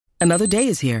Another day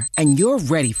is here, and you're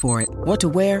ready for it. What to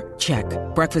wear? Check.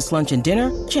 Breakfast, lunch, and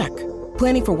dinner? Check.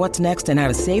 Planning for what's next and how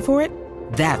to save for it?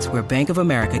 That's where Bank of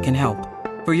America can help.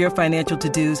 For your financial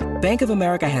to-dos, Bank of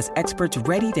America has experts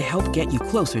ready to help get you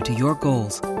closer to your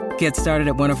goals. Get started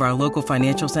at one of our local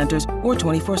financial centers or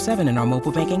 24/7 in our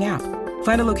mobile banking app.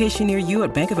 Find a location near you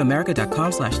at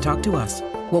bankofamerica.com/talktous.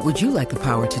 What would you like the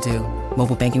power to do?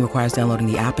 Mobile banking requires downloading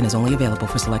the app and is only available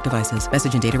for select devices.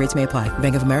 Message and data rates may apply.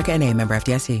 Bank of America N.A., member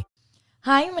FDIC.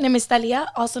 Hi, my name is Thalia,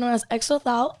 also known as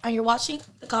xothal, and you're watching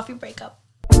The Coffee Breakup.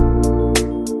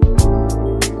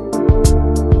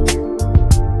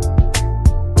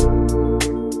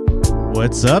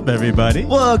 What's up, everybody?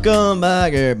 Welcome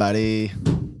back, everybody.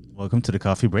 Welcome to The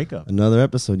Coffee Breakup. Another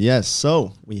episode. Yes,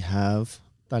 so we have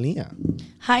Thalia.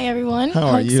 Hi, everyone. How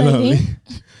are you, lovely?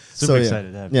 Super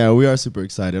excited to have you. Yeah, we are super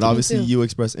excited. Obviously, you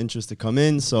expressed interest to come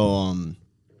in, so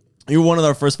you were one of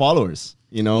our first followers.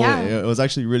 You know, it was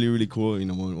actually really, really cool. You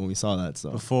know, when we saw that.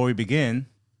 So before we begin,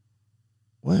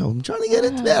 well, I'm trying to get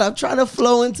into that. I'm trying to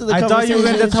flow into the conversation. I thought you were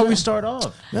gonna. That's how we start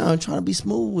off. No, I'm trying to be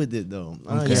smooth with it, though.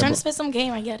 Okay. You're trying to spit some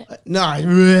game. I get it. No,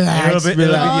 relax. No,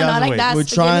 not like that. We're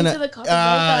trying to. The coffee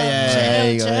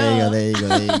there you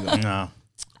go.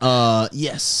 No.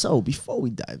 Yes. So before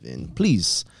we dive in,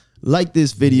 please like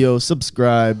this video,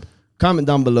 subscribe, comment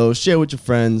down below, share with your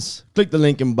friends, click the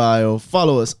link in bio,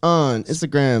 follow us on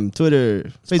Instagram,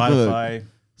 Twitter, Facebook,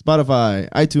 Spotify,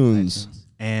 iTunes.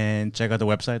 And check out the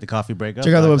website, The Coffee Breakup.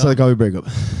 Check out the website, The Coffee Breakup.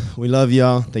 We love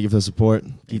y'all. Thank you for the support.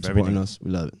 Keep supporting us. We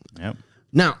love it. Yep.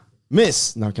 Now,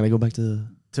 can I go back to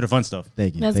the fun stuff?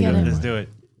 Thank you. Let's do it.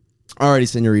 Alrighty,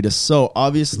 señorita. So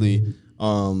obviously,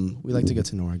 we like to get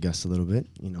to know our guests a little bit.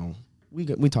 You know,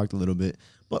 we talked a little bit,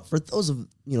 but for those of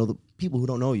the people who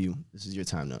don't know you, this is your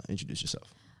time to introduce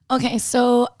yourself. Okay,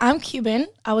 so I'm Cuban.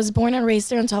 I was born and raised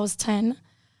there until I was 10.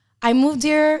 I moved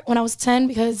here when I was 10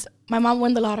 because my mom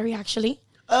won the lottery, actually.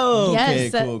 Oh,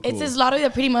 yes. Okay, cool. It's this lottery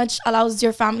that pretty much allows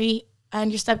your family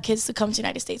and your stepkids to come to the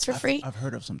United States for free. I've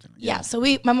heard of something like that. Yeah, so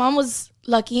my mom was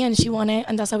lucky and she won it,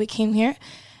 and that's how we came here.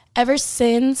 Ever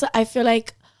since, I feel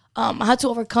like I had to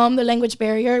overcome the language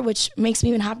barrier, which makes me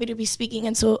even happy to be speaking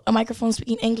into a microphone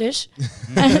speaking English.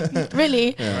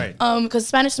 Really. Yeah. Right. Because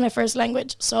Spanish is my first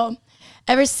language. So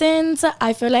ever since,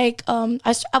 I feel like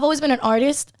I've always been an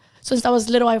artist. Since I was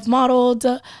little, I've modeled,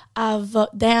 I've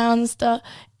danced,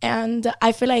 and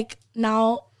I feel like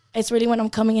now it's really when I'm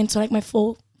coming into like my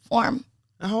full form.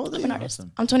 How old are you? I'm an artist.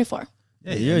 Awesome. I'm 24.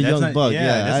 Yeah, you're a young bug.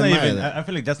 Yeah, that's not even. I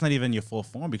feel like that's not even your full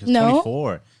form because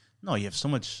 24. No, you have so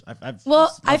much. I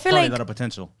feel like a lot of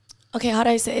potential. Okay, how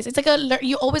do I say this? It's like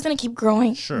you're always gonna keep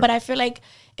growing. Sure. But I feel like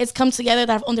it's come together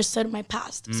that I've understood my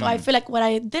past. So I feel like what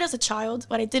I did as a child,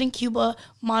 what I did in Cuba,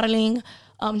 modeling,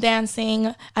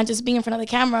 dancing, and just being in front of the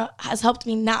camera has helped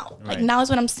me now. Like now is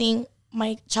when I'm seeing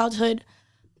my childhood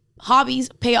hobbies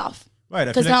pay off. Right.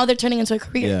 Because now they're turning into a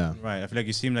career. Yeah. Right. I feel like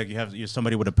you seem like you're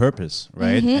somebody with a purpose,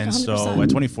 right? And 100%. So at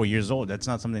 24 years old, that's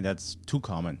not something that's too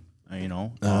common, Not at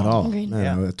all.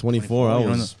 Man, at 24,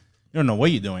 you don't know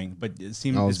what you're doing, but it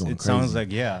seems it sounds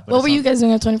like What were you guys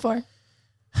doing at 24?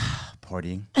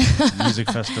 Partying,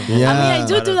 music festival. Yeah. I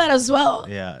mean, I do that as well.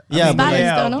 Yeah.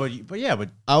 But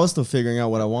I was still figuring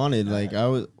out what I wanted. Like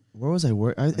where was I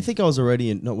work? I think I was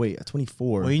already at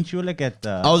 24. Weren't you like at?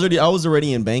 I was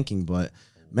already in banking, but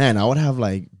man, I would have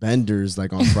like benders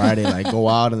like on Friday, like go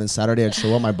out, and then Saturday I'd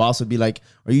show up. My boss would be like,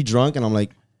 "Are you drunk?" And I'm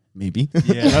like, "Maybe."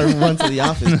 Yeah. I run to the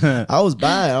office. I was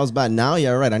bad. Now, yeah,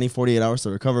 right. I need 48 hours to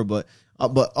recover. But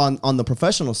on the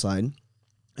professional side,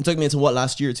 it took me into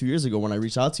last year, 2 years ago when I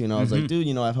reached out to you and I was like, dude,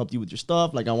 I've helped you with your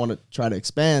stuff. Like I want to try to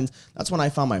expand. That's when I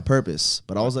found my purpose.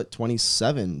 But I was at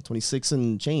 26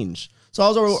 and change.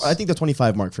 So I think the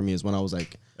 25 mark for me is when I was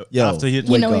like, yo, after you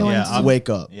wake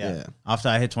up. Yeah. After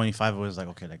I hit 25, it was like,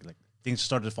 okay, like things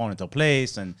started to fall into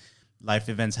place and life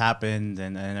events happened,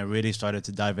 and I really started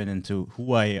to dive into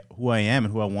who I am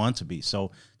and who I want to be.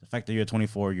 So the fact that you're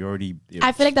 24, you're already.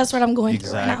 I feel like that's what I'm going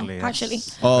through right now, actually.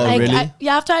 Oh, like, really?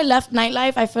 After I left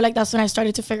nightlife, I feel like that's when I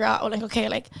started to figure out, like, okay,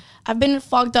 like I've been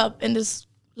fogged up in this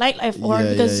nightlife world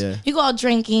because you go out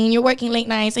drinking, you're working late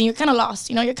nights, and you're kind of lost.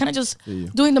 You're kind of just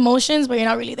doing the motions, but you're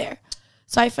not really there.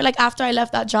 So I feel like after I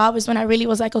left that job is when I really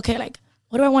was like, okay, like,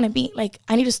 what do I want to be? Like,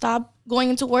 I need to stop going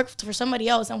into work for somebody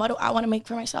else, and what do I want to make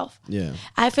for myself? Yeah.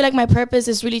 I feel like my purpose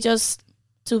is really just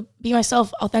to be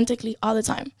myself authentically all the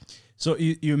time. So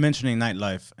you're mentioning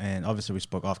nightlife, and obviously we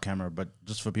spoke off camera, but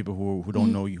just for people who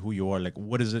don't know who you are, like,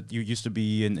 what is it you used to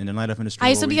be in the nightlife industry? I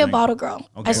used to be a bottle girl.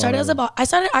 Okay. I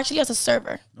started actually as a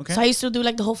server. Okay. So I used to do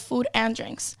like the whole food and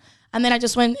drinks. And then I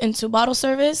just went into bottle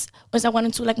service, because I went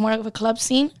into like more of a club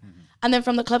scene. Mm-hmm. And then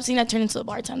from the club scene, I turned into a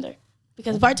bartender.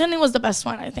 because bartending was the best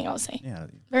one, I think I would say. Yeah.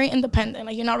 Very independent.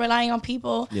 Like, you're not relying on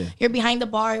people. Yeah. You're behind the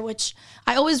bar, which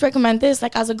I always recommend this,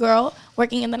 like, as a girl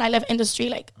working in the nightlife industry.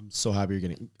 Like, I'm so happy you're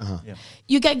getting.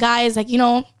 you get guys, like, you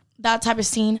know, that type of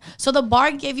scene. So the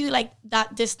bar gave you, like,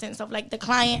 that distance of, like, the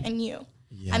client and you.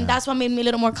 Yeah. And that's what made me a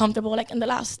little more comfortable, like, in the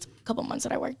last couple months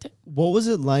that I worked it. What was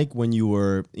it like when you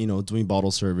were, you know, doing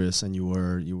bottle service and you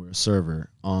were a server?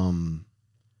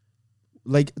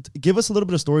 Like, give us a little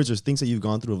bit of stories or things that you've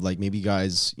gone through of, like, maybe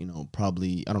guys, you know,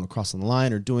 probably, I don't know, crossing the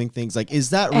line or doing things. Like, is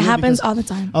that it happens all the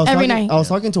time, every night. I was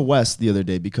talking to Wes the other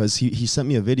day because he sent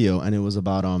me a video, and it was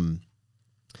about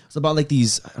like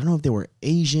these, I don't know if they were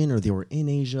Asian or they were in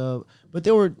Asia, but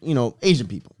they were, you know, Asian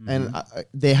people. And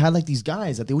they had like these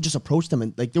guys that they would just approach them,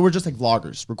 and like they were just like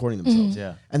vloggers recording themselves.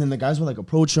 Yeah. And then the guys would like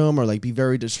approach them or like be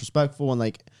very disrespectful, and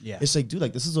like it's like, dude,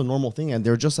 like this is a normal thing, and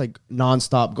they're just like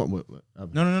nonstop going.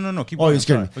 No. Keep going. He's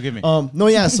kidding me. Forgive me. No,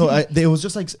 yeah. So it was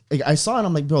just like I saw it, and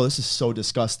I'm like, bro, this is so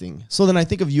disgusting. So then I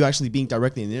think of you actually being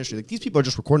directly in the industry. Like, these people are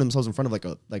just recording themselves in front of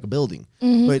like a building.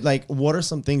 But like, what are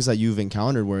some things that you've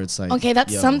encountered where it's like, okay,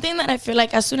 that's something that I feel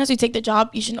like as soon as you take the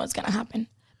job, you should know it's gonna happen,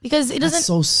 because it doesn't. That's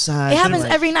so sad. It happens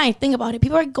every night. Think about it.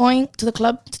 People are going to the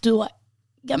club to do what?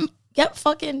 Get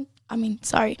fucking. I mean,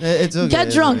 sorry. It's okay.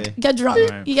 Get drunk. Okay. Get drunk.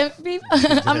 Right. You get me?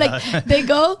 I'm like, they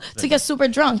go to get super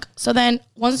drunk. So then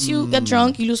once you get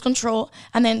drunk, you lose control.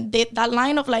 And then that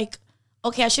line of like,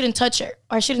 okay, I shouldn't touch her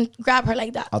or I shouldn't grab her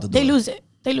like that. They lose it.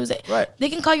 Right. They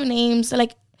can call you names.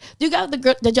 Like, you got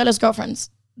the jealous girlfriends.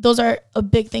 Those are a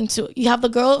big thing too. You have the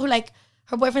girl who like,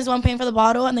 her boyfriend's the one paying for the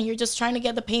bottle, and then you're just trying to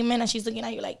get the payment, and she's looking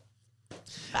at you like,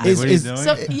 what are you doing?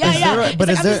 So, yeah. But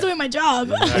I'm just doing my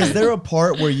job. Is there a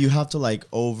part where you have to like I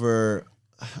don't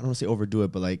want to say overdo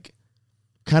it, but like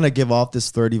kind of give off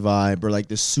this 30 vibe or like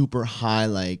this super high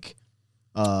like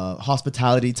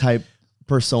hospitality type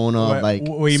persona, like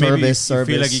where you service. You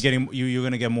feel like you're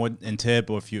gonna get more in tip,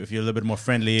 or if you're a little bit more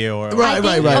friendly, or right.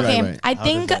 I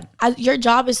think your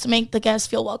job is to make the guests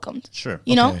feel welcomed. Sure,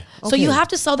 you know. So you have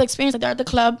to sell the experience. Like, they're at the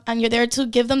club, and you're there to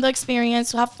give them the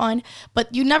experience, to have fun.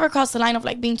 But you never cross the line of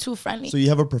like being too friendly. So you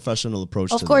have a professional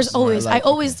approach. Of course, always. I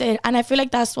always did, and I feel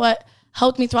like that's what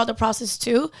helped me throughout the process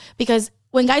too. Because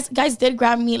when guys did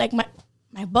grab me like my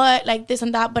butt, like this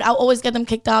and that, but I'll always get them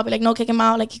kicked out, be like, no, kick him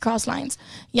out, like he crossed lines.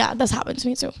 Yeah, that's happened to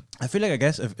me too. I feel like, I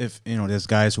guess if you know, there's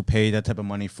guys who pay that type of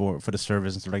money for the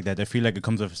service and stuff like that, I feel like it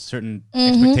comes with certain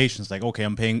expectations, like, okay,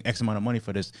 I'm paying X amount of money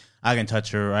for this, I can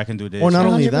touch her, or I can do this. Or not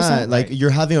only that, like, you're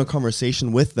having a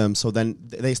conversation with them, so then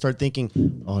they start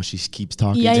thinking, oh, she keeps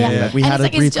talking to me. Like, we had a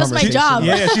brief conversation. It's just my job.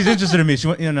 Yeah, she's interested in me.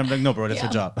 And I'm like, no, bro, that's her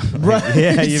job. Right.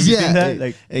 Yeah, you've seen that?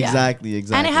 Like, exactly.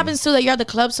 And it happens too that you're at the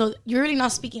club, so you're really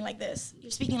not speaking like this. You're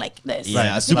speaking like this.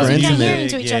 Yeah, super intimate. You can't intimate. hear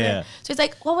into each other. So it's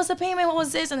like, what was the payment? What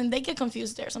was this? And then they get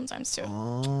confused there sometimes too.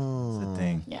 Oh. That's the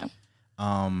thing. Yeah.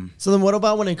 So then what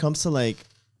about when it comes to like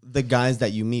the guys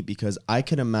that you meet? Because I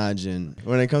can imagine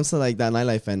when it comes to like that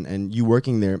nightlife and you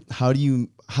working there,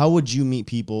 how would you meet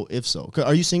people if so?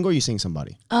 Are you single or are you seeing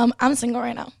somebody? I'm single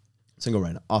right now. Single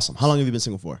right now. Awesome. How long have you been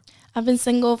single for? I've been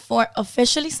single for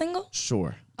officially single.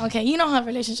 Sure. Okay, you know how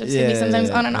relationships can be sometimes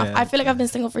on and off. I feel like I've been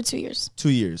single for 2 years. 2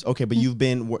 years. Okay, but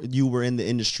you were in the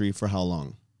industry for how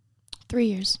long? 3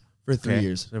 years. For 3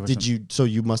 years. So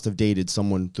you must have dated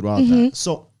someone throughout that.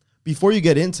 So before you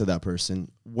get into that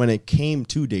person, when it came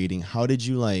to dating, how did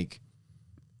you like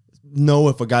know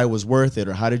if a guy was worth it,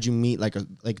 or how did you meet like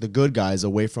the good guys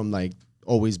away from like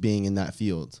always being in that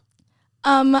field?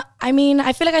 I mean,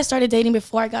 I feel like I started dating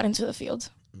before I got into the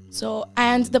field. So,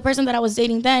 and the person that I was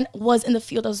dating then was in the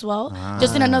field as well,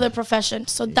 just in another profession.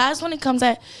 So that's when it comes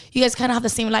that you guys kind of have the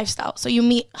same lifestyle. So you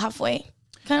meet halfway,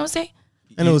 kind of say.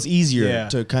 And it was easier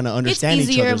to kind of understand each other's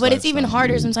It's easier, but lifestyle. it's even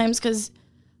harder sometimes because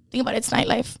think about it, it's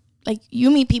nightlife. Like, you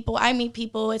meet people, I meet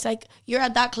people. It's like, you're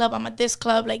at that club, I'm at this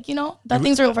club. Like, you know,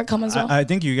 things are overcome as well. I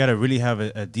think you got to really have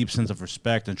a deep sense of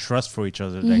respect and trust for each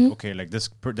other. Like, okay, like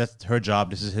that's her job,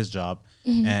 this is his job.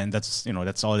 And that's, you know,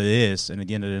 that's all it is. And at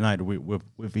the end of the night, we're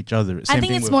with each other. I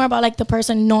think it's more about like the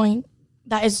person knowing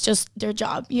that it's just their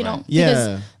job, you know?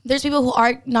 Because there's people who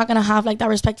are not going to have like that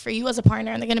respect for you as a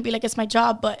partner. And they're going to be like, it's my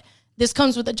job, but this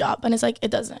comes with the job, and it's like, it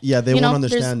doesn't. Yeah, they won't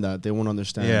understand that. They won't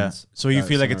understand. Yeah. So you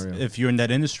feel like if you're in that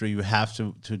industry, you have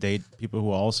to date people who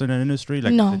are also in that industry?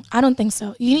 Like, no, I don't think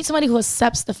so. You need somebody who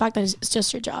accepts the fact that it's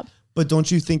just your job. But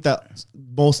don't you think that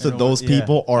most of those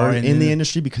people are in the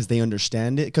industry because they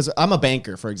understand it? Because I'm a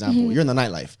banker, for example. You're in the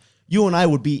nightlife. You and I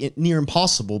would be near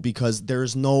impossible because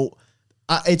there's no...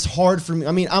 it's hard for me.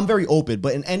 I mean, I'm very open,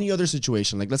 but in any other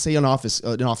situation, like let's say an office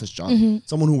job,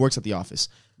 someone who works at the office,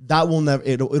 that will never,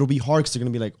 it'll be hard because they're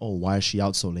going to be like, oh, why is she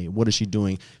out so late? What is she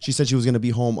doing? She said she was going to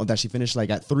be home, or that she finished like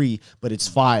at 3, but it's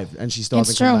 5 and she still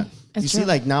hasn't come back. You see,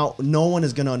 like now no one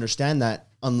is going to understand that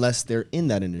unless they're in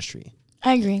that industry.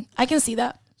 I agree. I can see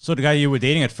that. So the guy you were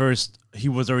dating at first, he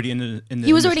was already in the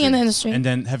He was already in the industry. And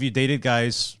then have you dated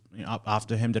guys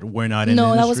after him that were not in the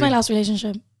industry? No, that was my last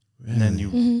relationship. Really? And then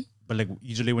you, but like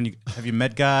usually when have you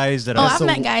met guys that I've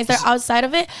met guys that are outside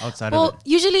of it. Well,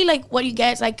 usually like what you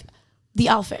get is like the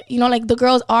outfit, you know, like the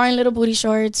girls are in little booty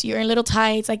shorts, you're in little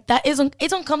tights, like that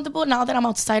it's uncomfortable now that I'm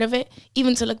outside of it,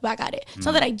 even to look back at it. It's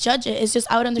not that I judge it, it's just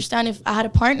I would understand if I had a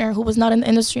partner who was not in the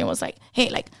industry and was like, hey,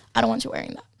 like I don't want you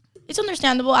wearing that. It's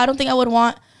understandable. I don't think I would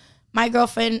want my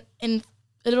girlfriend in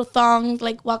a little thong,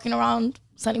 like walking around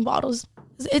selling bottles.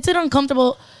 It's an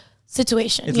uncomfortable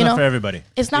situation. It's not for everybody.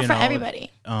 It's not for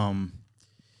everybody.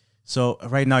 So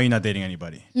right now you're not dating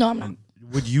anybody. No, I'm not.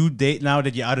 Would you date, now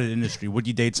that you're out of the industry, would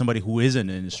you date somebody who is in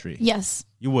the industry? Yes.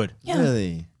 You would? Yeah.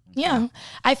 Really? Yeah.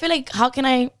 I feel like, how can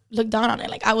I look down on it?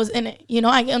 Like, I was in it. You know,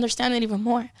 I can understand it even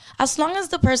more. As long as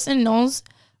the person knows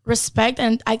respect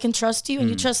and I can trust you and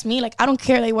you trust me, like, I don't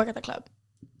care that you work at the club.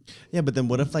 Yeah, but then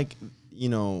what if, like, you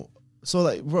know, so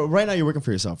like right now you're working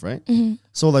for yourself, right? Mm-hmm.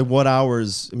 So like what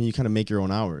hours, I mean, you kind of make your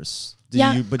own hours.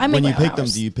 But when you pick them,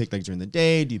 do you pick like during the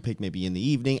day? Do you pick maybe in the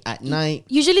evening, at night?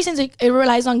 Usually, since it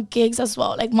relies on gigs as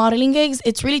well, like modeling gigs,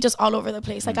 it's really just all over the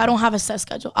place. Like I don't have a set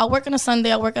schedule. I'll work on a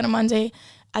Sunday, I'll work on a Monday,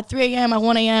 at 3 a.m., at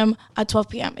 1 a.m., at 12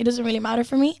 p.m. It doesn't really matter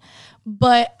for me.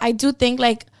 But I do think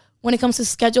like when it comes to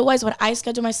schedule-wise, what I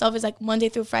schedule myself is like Monday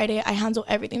through Friday, I handle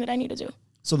everything that I need to do.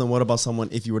 So then what about someone,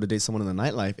 if you were to date someone in the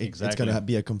nightlife, it's going to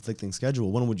be a conflicting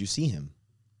schedule. When would you see him?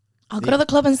 I'll go to the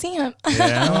club and see him.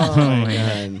 Yeah. Oh my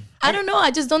God. I don't know. I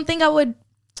just don't think I would.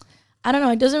 I don't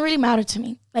know. It doesn't really matter to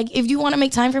me. Like, if you want to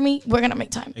make time for me, we're going to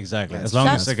make time. Exactly. As long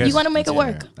as you want to make it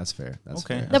work. That's fair. That's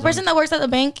okay. fair. The person that works at the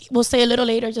bank will stay a little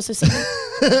later just to see me.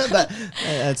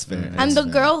 That's fair. And the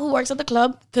girl who works at the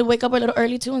club could wake up a little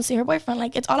early too and see her boyfriend.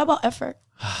 Like, it's all about effort.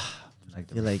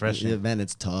 Man,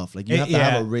 it's tough. Like you have to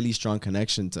have a really strong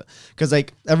connection to, because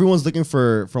like everyone's looking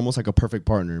for almost like a perfect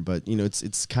partner, but you know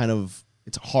it's kind of,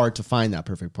 it's hard to find that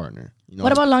perfect partner. You know?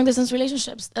 What about long distance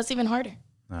relationships? That's even harder,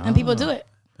 and people do it.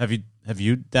 Have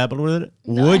you dabbled with it?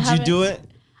 No, would you do it?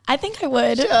 I think I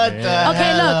would.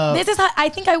 Okay, look, this is how I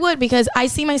think I would, because I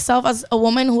see myself as a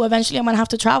woman who eventually I'm gonna have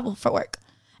to travel for work,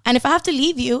 and if I have to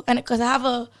leave you, and because I have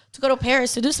to go to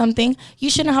Paris to do something, you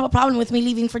shouldn't have a problem with me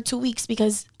leaving for 2 weeks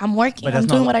because I'm working. I'm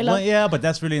doing what I love. Well, yeah, but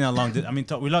that's really not long. I mean,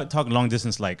 we talk long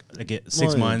distance, like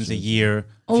 6 months, a year.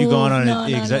 If you go on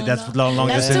that's long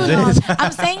that's distance. Too long.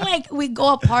 I'm saying like we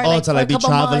go apart like for a couple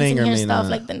months and hear stuff,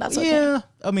 like then that's okay. Yeah,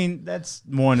 I mean that's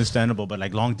more understandable. But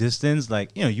like long distance,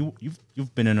 like you know,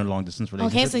 you've been in a long distance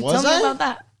relationship. Okay, so tell me about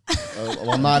that.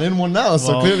 Well, I'm not in one now,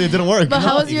 so clearly it didn't work. But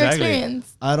how was your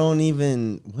experience? I don't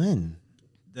even when.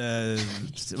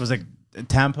 It was like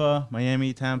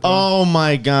Miami, Tampa. Oh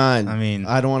my God! I mean,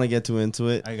 I don't want to get too into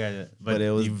it. I got it, but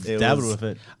you've dabbled with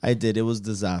it. I did. It was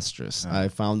disastrous. I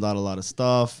found out a lot of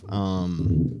stuff.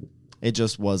 It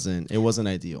just wasn't. It wasn't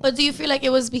ideal. But do you feel like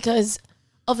it was because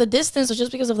of the distance or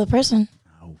just because of the person?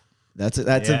 That's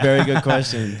a very good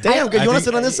question. Damn, you want to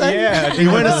sit on this side? Yeah, you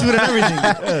wearing a suit and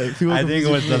everything. I think it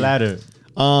was the latter.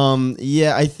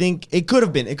 Yeah, I think it could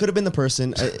have been. It could have been the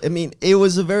person. I mean, it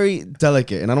was a very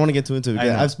delicate, and I don't want to get too into it.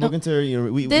 I've spoken to her. You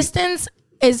know, distance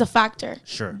is a factor,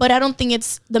 sure, but I don't think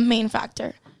it's the main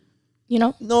factor. You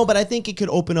know? No, but I think it could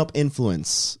open up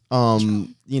influence. You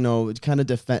know, kind of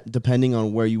depending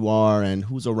on where you are and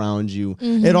who's around you.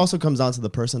 Mm-hmm. It also comes down to the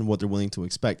person, what they're willing to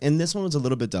expect. And this one was a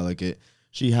little bit delicate.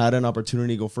 She had an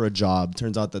opportunity to go for a job.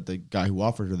 Turns out that the guy who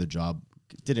offered her the job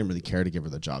didn't really care to give her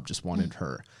the job, just wanted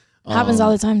her. Happens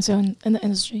all the time too in the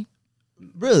industry.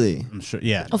 Really? I'm sure.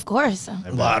 Yeah. Of course.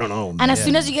 Well, I don't know. And as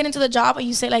soon as you get into the job and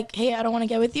you say like, "Hey, I don't want to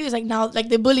get with you," it's like now like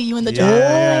they bully you in the job.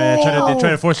 Yeah. They try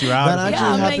to force you out. That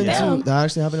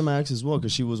actually happened to my ex as well,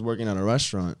 because she was working at a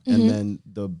restaurant, and then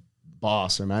the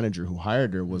boss or manager who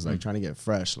hired her was like trying to get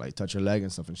fresh, like touch her leg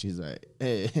and stuff, and she's like,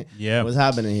 "Hey, what's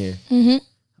happening here?" Mm-hmm.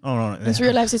 Oh no, it's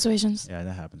real life situations. Yeah,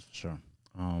 that happens for sure.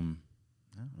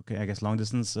 Okay, I guess long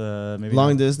distance. Maybe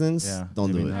long distance. Yeah,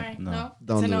 don't do it. Right, no.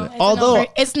 Don't do it. Although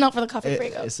it's not for the coffee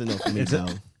breakup. It's a no for me.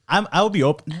 I would be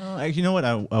open. No, actually, you know what?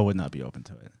 I would not be open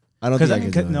to it. I don't think I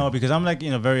could do it. No, because I'm like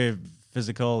very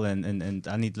physical and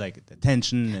I need like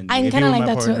attention. And I'm kind of like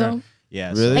that too, though.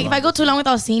 Yeah, really? Like if I go too long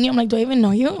without seeing you, I'm like, do I even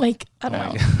know you? Like I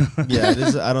don't know.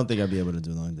 Yeah, I don't think I'd be able to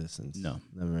do long distance. No,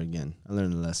 never again. I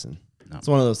learned a lesson. No. It's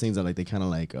one of those things that like they kind of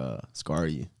like scar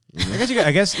you. You know?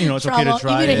 I guess it's okay to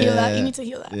try. You need to heal that. You need to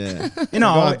heal that. Yeah. You know,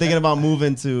 I'm thinking about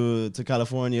moving to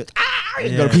California.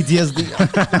 You got a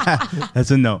PTSD.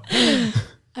 That's a no.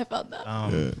 I felt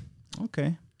that.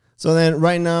 Okay. So then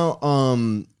right now,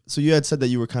 so you had said that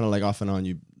you were kind of like off and on,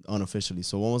 you unofficially.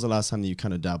 So when was the last time that you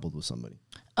kind of dabbled with somebody?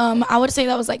 I would say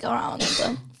that was like around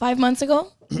 5 months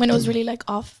ago when it was really like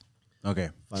off. Okay.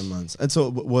 5 months. And so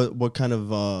what kind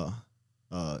of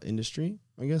industry,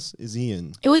 I guess, is he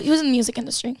in? He was in the music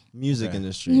industry. Music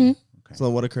industry. Mm-hmm. Okay. So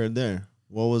what occurred there?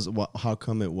 How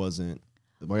come it wasn't,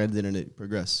 why didn't it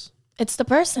progress? It's the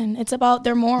person. It's about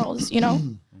their morals, you know?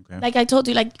 Okay. Like I told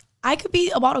you, like I could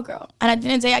be a bottle girl and at the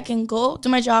end of the day I can go do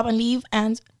my job and leave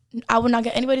and I would not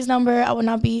get anybody's number. I would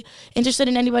not be interested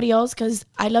in anybody else because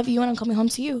I love you and I'm coming home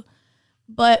to you.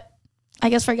 But I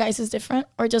guess for guys it's different,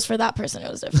 or just for that person it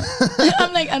was different.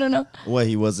 I'm like, I don't know. What,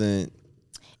 he wasn't?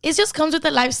 It just comes with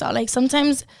the lifestyle. Like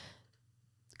sometimes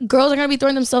girls are going to be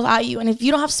throwing themselves at you and if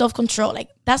you don't have self-control, like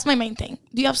that's my main thing.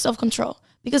 Do you have self-control?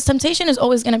 Because temptation is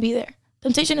always going to be there.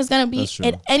 Temptation is going to be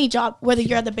at any job, whether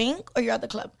you're at the bank or you're at the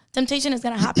club. Temptation is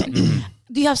going to happen.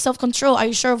 Do you have self-control? Are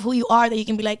you sure of who you are that you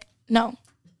can be like, no?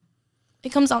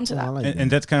 It comes down to that. Like And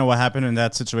that's kind of what happened in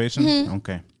that situation? Mm-hmm.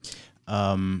 Okay.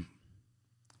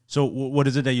 So what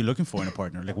is it that you're looking for in a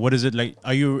partner? Like, what is it like?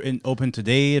 Are you open to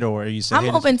date, or are you saying?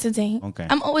 I'm open to date. Okay.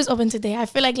 I'm always open to date. I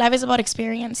feel like life is about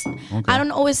experience. Okay. I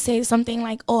don't always say something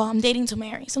like, oh, I'm dating to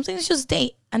marry. Sometimes it's just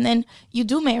date and then you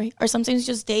do marry, or sometimes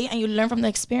you just date and you learn from the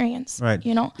experience. Right.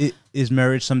 You know? Is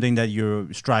marriage something that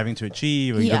you're striving to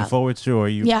achieve, or you're looking forward to, or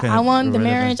you? Yeah, kind I of want the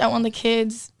irrelevant? marriage. I want the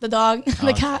kids, the dog,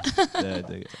 the cat.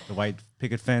 the white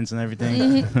picket fence and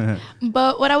everything.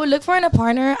 But what I would look for in a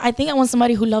partner, I think I want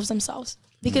somebody who loves themselves.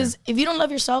 Because if you don't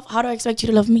love yourself, how do I expect you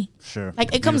to love me? Sure.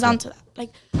 Like it comes down to that.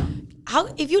 Like,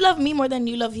 if you love me more than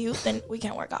you love you, then we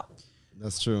can't work out.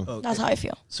 That's true. Okay. That's how I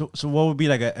feel. So what would be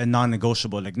like a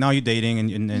non-negotiable? Like now you're dating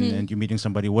and you're meeting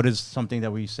somebody. What is something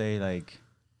that we say like?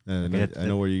 I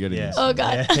know where you're getting this. Oh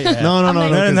God. Yeah.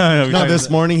 No. This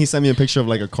morning he sent me a picture of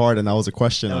like a card, and that was a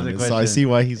question on it. So I see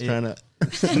why he's trying to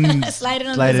Slide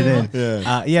it in.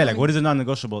 Yeah. Like what is a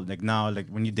non-negotiable? Like now, like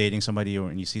when you're dating somebody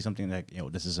or and you see something like, yo,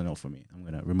 this is a no for me. I'm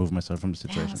gonna remove myself from the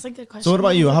situation. That's a good question. So what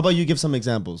about you? How about you give some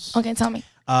examples? Okay, tell me.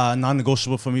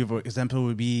 Non-negotiable for me, for example,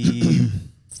 would be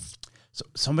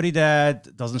somebody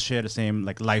that doesn't share the same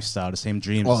like lifestyle, the same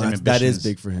dreams, the same ambitions. That is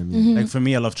big for him. Mm-hmm. Like for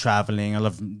me, I love traveling. I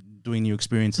love doing new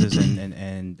experiences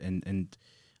and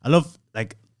I love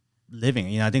like living.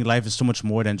 You know, I think life is so much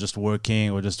more than just working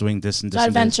or just doing this and this.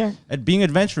 Adventure. And being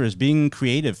adventurous, being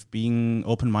creative, being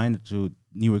open-minded to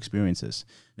new experiences.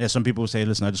 There's some people who say,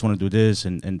 listen, I just want to do this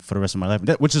and for the rest of my life,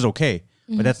 which is okay.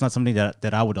 But that's not something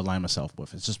that I would align myself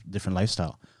with. It's just different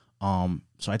lifestyle.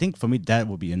 So I think for me, that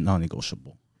would be a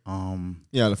non-negotiable.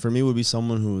 Yeah, for me it would be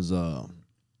someone who's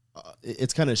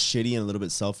it's kind of shitty and a little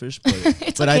bit selfish, but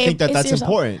but okay, I think that's yourself.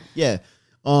 Important. Yeah.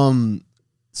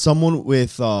 Someone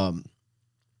with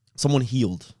someone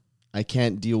healed. I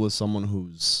can't deal with someone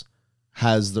who's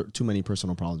has too many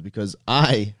personal problems because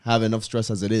I have enough stress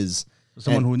as it is.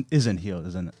 Someone who isn't healed,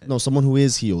 isn't it? No, someone who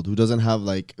is healed, who doesn't have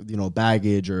like, you know,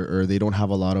 baggage or they don't have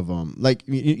a lot of like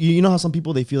you know how some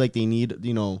people they feel like they need,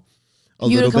 you know, a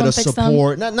little bit of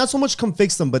support. Not so much come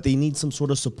fix them, but they need some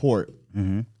sort of support.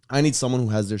 Mm-hmm. I need someone who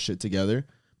has their shit together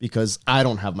because I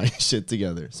don't have my shit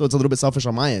together. So it's a little bit selfish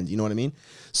on my end. You know what I mean?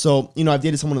 So, you know, I've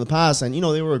dated someone in the past and, you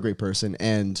know, they were a great person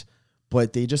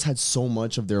but they just had so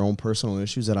much of their own personal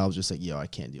issues that I was just like, yo, I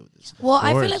can't deal with this. Well,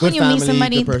 I feel like good when you family, meet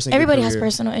somebody, person, everybody has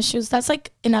personal issues. That's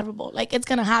like inevitable. Like it's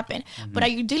going to happen. Mm-hmm. But are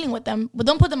you dealing with them? But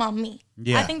don't put them on me.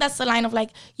 Yeah. I think that's the line of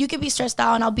like, you could be stressed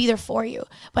out and I'll be there for you.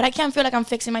 But I can't feel like I'm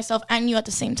fixing myself and you at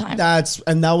the same time. That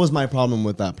was my problem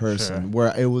with that person,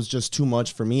 where it was just too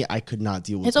much for me. I could not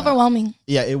deal with it. It's overwhelming.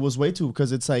 Yeah, it was way too,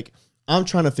 because it's like, I'm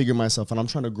trying to figure myself and I'm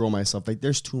trying to grow myself. Like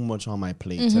there's too much on my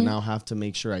plate to now have to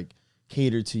make sure I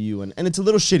cater to you. And it's a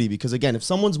little shitty because again, if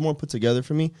someone's more put together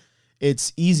for me,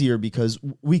 it's easier because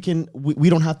we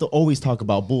don't have to always talk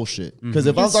about bullshit. Because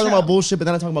if I'm talking about bullshit, but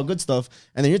then I talk about good stuff,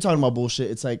 and then you're talking about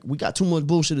bullshit, it's like we got too much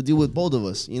bullshit to deal with both of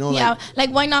us. You know? Yeah.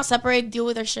 Like why not separate, deal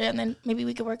with our shit, and then maybe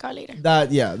we could work out later.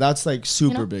 That's like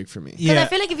super big for me. Because I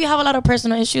feel like if you have a lot of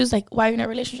personal issues, like while you're in a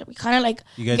relationship, you kind of like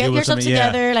get yourself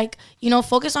together, like, you know,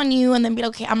 focus on you, and then be like,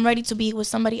 okay, I'm ready to be with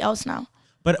somebody else now.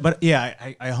 But yeah,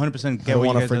 I 100% get what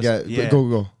you guys forget. Yeah.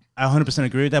 Go. I 100%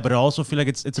 agree with that, but I also feel like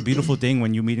it's a beautiful thing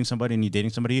when you're meeting somebody and you're dating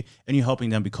somebody and you're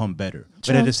helping them become better.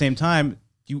 True. But at the same time,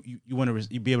 you want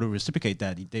to be able to reciprocate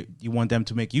that. You want them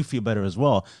to make you feel better as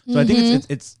well. So I think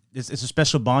it's a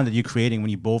special bond that you're creating when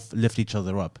you both lift each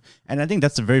other up. And I think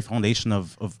that's the very foundation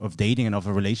of dating and of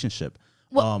a relationship.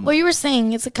 What you were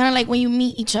saying, it's kind of like when you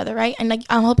meet each other, right? And like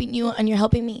I'm helping you and you're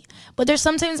helping me. But there's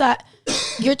sometimes that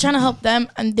you're trying to help them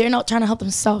and they're not trying to help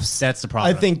themselves. That's the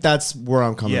problem. I think that's where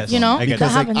I'm coming from. You know,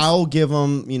 because like I'll give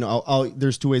them, you know, I'll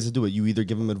there's two ways to do it. You either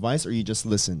give them advice or you just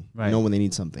listen, right. You know, when they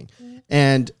need something.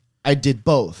 And I did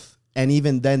both. And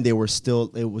even then it was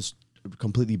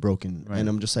completely broken. Right. And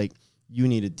I'm just like, you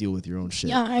need to deal with your own shit.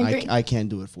 Yeah, I agree. I can't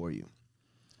do it for you.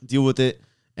 Deal with it.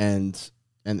 And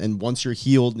once you're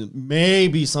healed,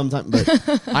 maybe sometime, but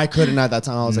I couldn't at that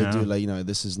time. I was like, dude, like, you know,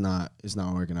 it's not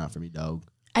working out for me, dog.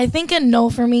 I think a no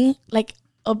for me, like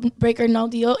a break or no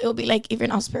deal, it'll be like if you're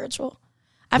not spiritual.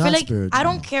 I feel like I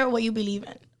don't care what you believe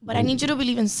in, but I need you to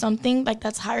believe in something like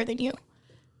that's higher than you.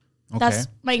 Okay. That's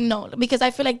like no, because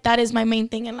I feel like that is my main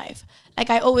thing in life. Like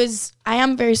I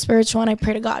am very spiritual and I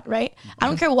pray to God, right? Okay. I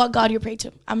don't care what God you pray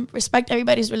to. I respect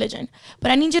everybody's religion,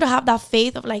 but I need you to have that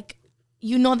faith of like,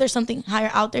 you know, there's something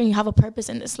higher out there and you have a purpose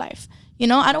in this life. You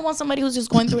know, I don't want somebody who's just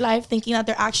going through life thinking that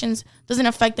their actions doesn't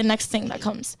affect the next thing that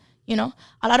comes. You know,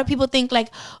 a lot of people think like,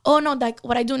 oh no, like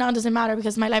what I do now doesn't matter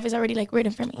because my life is already like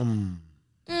written for me.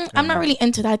 I'm not really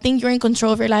into that. I think you're in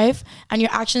control of your life and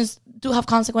your actions do have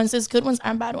consequences, good ones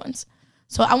and bad ones.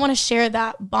 So I want to share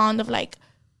that bond of like,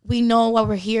 we know why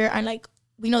we're here and like,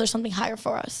 we know there's something higher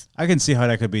for us. I can see how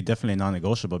that could be definitely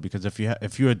non-negotiable because if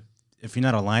you're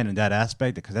not aligned in that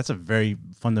aspect, because that's a very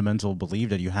fundamental belief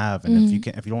that you have, and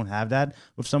if you don't have that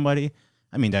with somebody,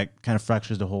 I mean that kind of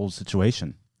fractures the whole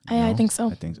situation. I think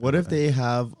so. What if they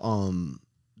have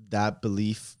that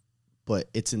belief, but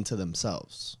it's into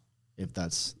themselves? If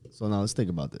that's so, now let's think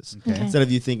about this. Okay. Instead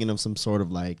of you thinking of some sort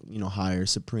of like, you know, higher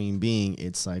supreme being,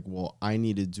 it's like, well, I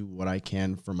need to do what I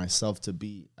can for myself to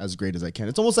be as great as I can.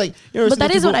 It's almost like, you know, but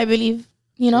that is what I believe.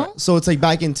 You know, so it's like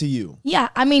back into you. Yeah,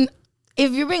 I mean,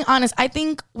 if you're being honest, I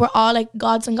think we're all like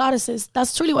gods and goddesses.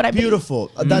 That's truly what I believe.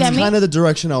 Beautiful. That's kind of the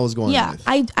direction I was going. Yeah, with.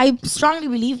 I strongly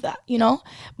believe that. You know,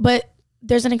 but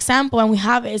there's an example and we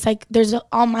have it. It's like there's an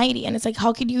Almighty, and it's like,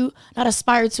 how could you not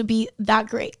aspire to be that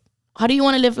great? How do you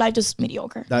want to live life just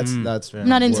mediocre? That's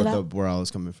not into that. Where I was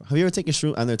coming from. Have you ever taken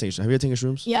shrooms? I've never taken shrooms. Have you ever taken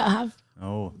shrooms? Yeah, I have.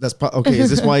 Oh, that's okay. Is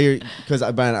this why you're? Because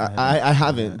I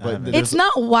haven't. But it's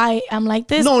not why I'm like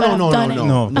this. No. But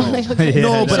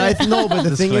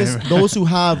the thing is, those who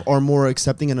have are more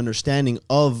accepting and understanding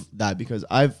of that because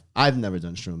I've never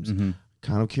done shrooms.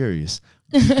 Kind of curious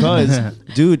because,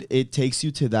 dude, it takes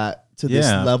you to this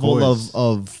level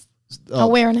of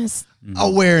awareness.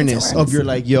 Awareness of you're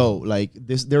like, yo, like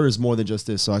this, there is more than just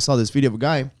this. So I saw this video of a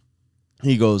guy.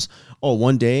 He goes, oh,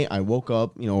 one day I woke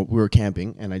up, you know, we were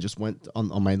camping and I just went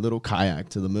on my little kayak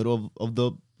to the middle of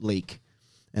the lake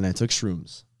and I took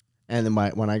shrooms. And then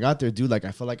when I got there, dude, like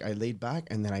I felt like I laid back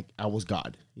and then I was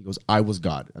God. He goes, I was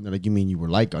God. And they're like, you mean you were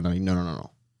like God? And I'm like,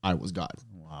 no. I was God.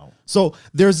 Wow. So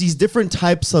there's these different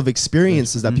types of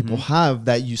experiences that people have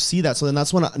that you see that. So then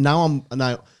that's when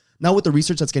now with the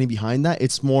research that's getting behind that,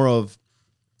 it's more of,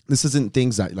 this isn't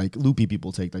things that like loopy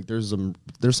people take. Like there's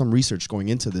some research going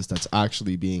into this that's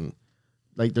actually being,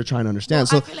 like they're trying to understand.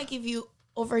 Well, so I feel like if you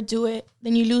overdo it,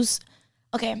 then you lose.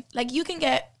 Okay, like you can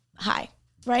get high,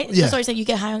 right? Yeah. That's what I said. You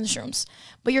get high on the shrooms,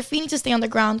 but your feet need to stay on the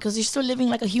ground because you're still living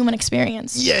like a human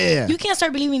experience. Yeah. You can't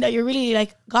start believing that you're really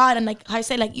like God and like I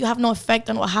say, like you have no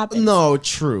effect on what happens. No,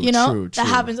 true. You know, true. That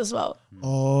happens as well.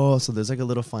 Oh, so there's like a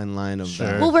little fine line of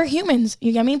that. Well, we're humans,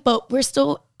 you get me? But we're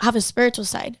still have a spiritual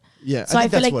side. Yeah. So I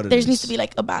feel like there needs to be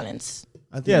like a balance.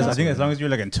 I think as long as you're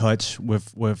like in touch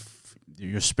with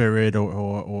your spirit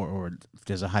or if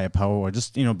there's a higher power or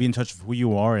just, you know, be in touch with who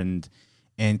you are and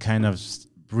kind of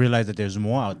realize that there's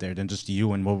more out there than just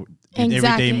you and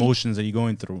everyday emotions that you're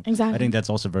going through. Exactly. I think that's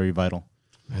also very vital.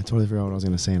 I totally forgot what I was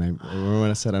going to say. And I remember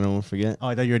when I said I don't want to forget. Oh,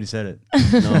 I thought you already said it.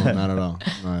 No, not at all.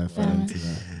 No, I fell into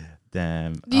that.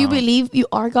 Damn. Do you believe you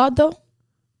are God though?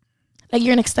 Like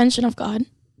you're an extension of God?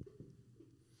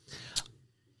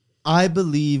 I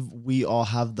believe we all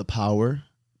have the power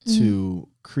to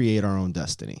create our own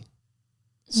destiny.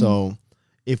 So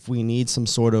if we need some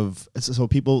sort of, so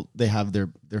people, they have their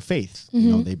faith, you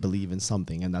know, they believe in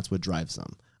something and that's what drives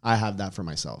them. I have that for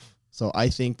myself. So I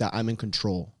think that I'm in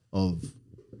control of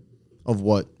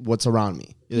what's around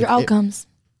me. Your outcomes.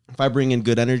 If I bring in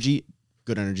good energy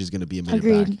is going to be emitted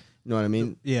back. You know what I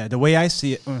mean? Yeah, the way I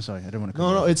see it. Oh, sorry, I didn't want to.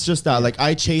 No, it's just that. Like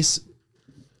I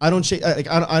don't chase. Like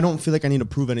I don't feel like I need to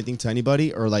prove anything to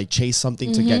anybody or like chase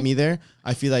something to get me there.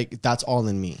 I feel like that's all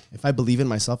in me. If I believe in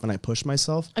myself and I push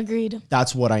myself, agreed.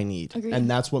 That's what I need, agreed. And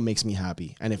that's what makes me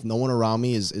happy. And if no one around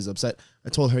me is upset, I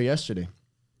told her yesterday.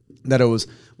 that it was,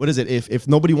 what is it? If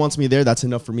nobody wants me there, that's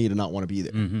enough for me to not want to be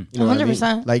there. Mm-hmm. You know 100%.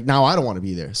 I mean? Like now I don't want to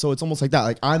be there. So it's almost like that.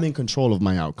 Like I'm in control of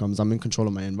my outcomes. I'm in control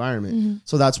of my environment. Mm-hmm.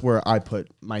 So that's where I put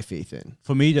my faith in.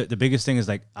 For me, the biggest thing is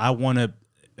like, I want to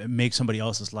make somebody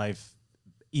else's life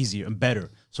easier and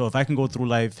better. So if I can go through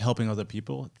life helping other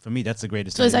people, for me, that's the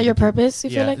greatest thing. So is that your purpose, you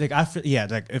feel like? Like I feel,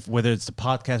 like if whether it's the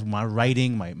podcast, my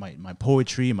writing, my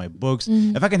poetry, my books,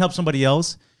 if I can help somebody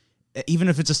else, even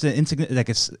if it's just an insignificant, like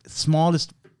it's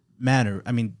smallest manner,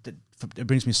 I mean, it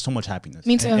brings me so much happiness.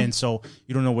 Me too. And so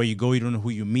you don't know where you go, you don't know who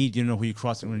you meet, you don't know who you're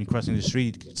crossing when you're crossing the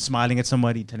street, smiling at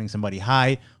somebody, telling somebody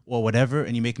hi or whatever,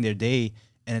 and you're making their day.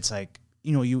 And it's like,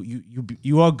 you know,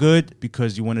 you are good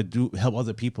because you want to help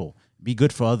other people, be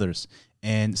good for others.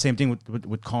 And same thing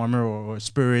with karma or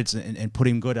spirits and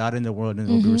putting good out in the world, and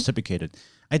it will be reciprocated.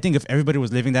 I think if everybody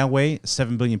was living that way,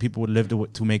 7 billion people would live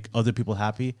to make other people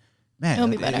happy. Man, it'll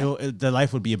be better. The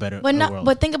life would be a better world.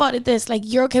 But think about it this, like,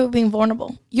 you're okay with being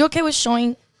vulnerable. You're okay with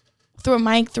showing through a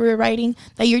mic, through your writing,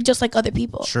 that you're just like other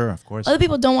people. Sure, of course. Other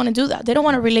people don't want to do that. They don't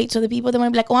want to relate to other people. They want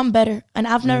to be like, oh, I'm better. And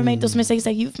I've never made those mistakes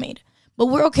that you've made. But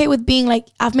we're okay with being like,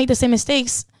 I've made the same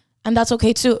mistakes, and that's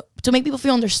okay too. To make people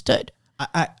feel understood.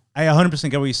 I 100%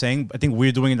 get what you're saying. I think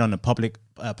we're doing it on a public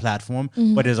platform,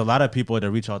 but there's a lot of people that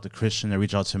reach out to Christian, that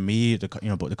reach out to me,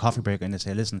 the coffee break, and they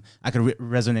say, listen, I can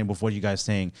resonate with what you guys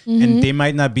saying. And they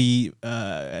might not be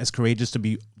as courageous to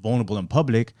be vulnerable in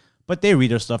public, but they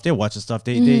read their stuff, they watch the stuff,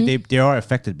 they are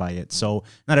affected by it. So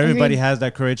not everybody has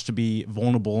that courage to be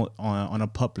vulnerable on a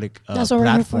public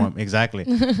platform. Exactly.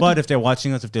 But if they're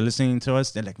watching us, if they're listening to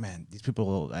us, they're like, man, these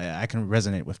people, I can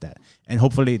resonate with that. And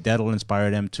hopefully that'll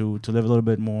inspire them to live a little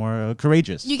bit more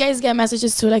courageous. You guys get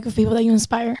messages too, like, with people that you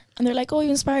inspire, and they're like, oh, you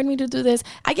inspired me to do this.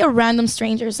 I get random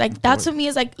strangers. Like, that to me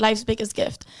is like life's biggest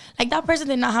gift. Like, that person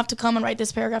did not have to come and write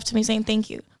this paragraph to me saying thank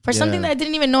you for something that I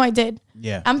didn't even know I did.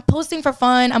 Yeah. I'm posting for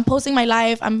fun. I'm posting my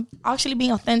life. I'm actually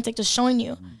being authentic, just showing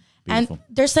you. Beautiful. And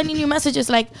they're sending you messages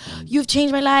like, you've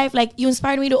changed my life. Like, you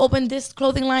inspired me to open this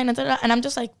clothing line. And I'm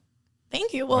just like,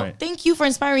 thank you. Well, thank you for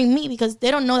inspiring me, because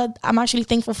they don't know that I'm actually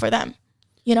thankful for them.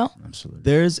 You know? Absolutely.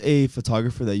 There's a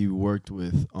photographer that you worked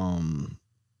with,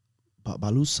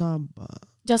 Balusa?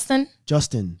 Justin.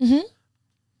 Mm-hmm.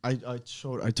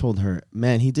 I told her,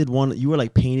 man, he did one, you were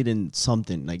like painted in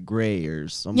something like gray or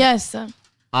something. Yes.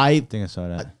 I think I saw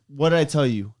that. What did I tell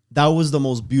you? That was the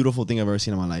most beautiful thing I've ever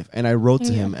seen in my life. And I wrote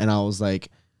to him and I was like,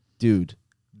 dude,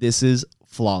 this is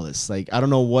flawless. Like, I don't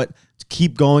know what to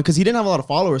keep going, because he didn't have a lot of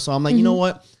followers. So I'm like, you know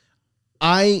what?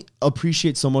 I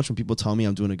appreciate so much when people tell me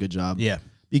I'm doing a good job. Yeah.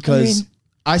 Because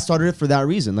I started it for that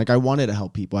reason. Like, I wanted to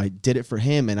help people. I did it for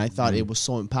him, and I thought it was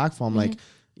so impactful. I'm like,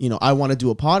 you know, I want to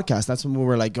do a podcast. That's when we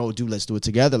were like, oh, dude, let's do it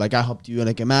together. Like, I helped you, and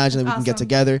like, imagine that we can get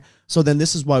together. So then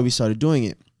this is why we started doing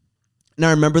it. And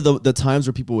I remember the times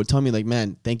where people would tell me, like,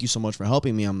 man, thank you so much for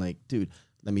helping me. I'm like, dude,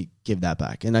 let me give that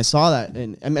back. And I saw that,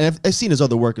 and I mean, I've seen his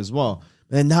other work as well.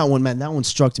 And that one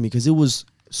struck to me because it was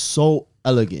so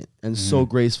elegant and so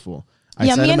graceful.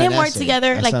 Yeah, me and him worked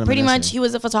together. Like, pretty much, he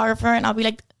was a photographer, and I'll be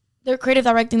like, they're creative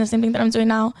directing, the same thing that I'm doing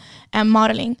now, and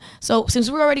modeling. So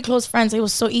since we were already close friends, it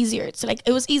was so easier. It's like,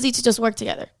 it was easy to just work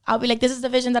together. I'll be like, this is the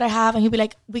vision that I have, and he'll be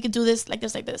like, we could do this, like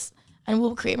this, and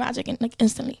we'll create magic like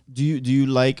instantly. Do you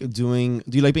like being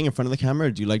in front of the camera,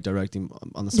 or do you like directing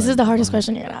on the side? This is the hardest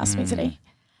question you're gonna ask me today.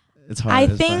 It's hard. I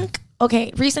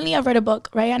think recently I've read a book,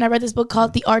 right? And I read this book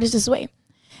called The Artist's Way,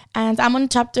 and I'm on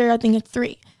chapter, I think,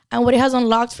 3. And what it has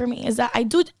unlocked for me is that I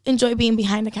do enjoy being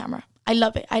behind the camera. I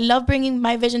love it. I love bringing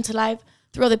my vision to life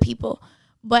through other people.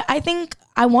 But I think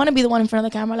I want to be the one in front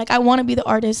of the camera. Like, I want to be the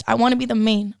artist. I want to be the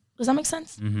main. Does that make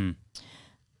sense? Mm-hmm.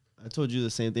 I told you the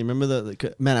same thing. Remember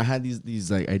man, I had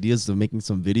these like ideas of making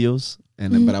some videos,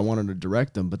 and but I wanted to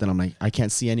direct them. But then I'm like, I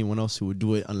can't see anyone else who would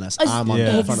do it unless I'm on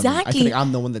the front of them. I feel like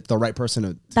I'm the one that's the right person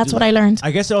to That's what I learned.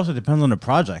 I guess it also depends on the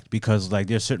project, because like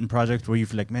there's certain projects where you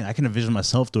feel like, man, I can envision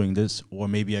myself doing this, or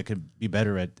maybe I could be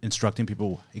better at instructing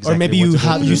people exactly. Or maybe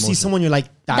you see someone, you're like,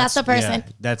 that's the person.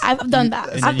 Yeah, I've done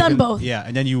that. I've done both. Yeah,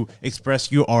 and then you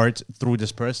express your art through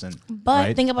this person.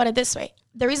 But think about it this way.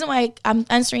 The reason why I'm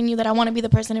answering you that I want to be the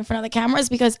person in front of the camera is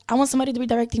because I want somebody to be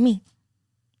directing me.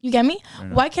 You get me?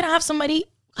 Why can't I have somebody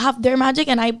have their magic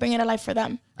and I bring it to life for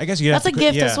them? I guess that's a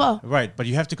gift as well. Right, but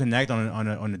you have to connect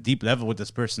on a deep level with this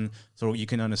person so you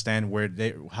can understand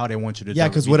how they want you to do it. Yeah,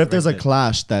 because what if there's a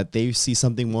clash that they see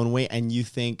something one way and you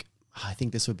think, I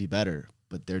think this would be better,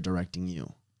 but they're directing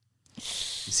you. You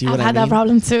see what I mean? I've had that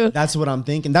problem too. That's what I'm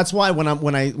thinking. That's why when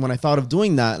I thought of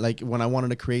doing that, like when I wanted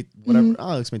to create whatever,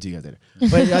 I'll explain to you guys later.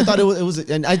 But I thought it was,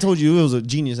 and I told you it was a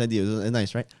genius idea. It was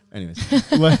nice, right? Anyways,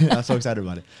 but I'm so excited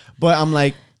about it. But I'm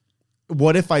like,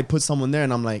 what if I put someone there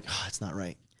and I'm like, it's not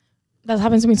right. That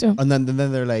happens to me too. And then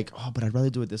they're like, oh, but I'd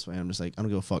rather do it this way. I'm just like, I don't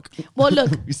give a fuck. Well,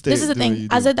 look, this is the thing.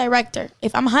 As a director,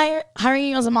 if I'm hiring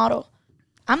you as a model,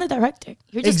 I'm the director.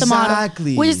 You're just the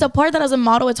model. Which is the part that as a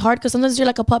model, it's hard because sometimes you're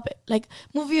like a puppet. Like,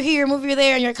 move you here, move you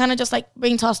there, and you're kind of just like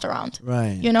being tossed around.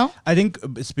 Right. You know? I think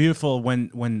it's beautiful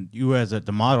when you as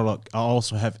the model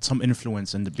also have some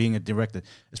influence in being a director.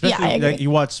 Especially like you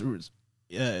watch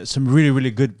some really,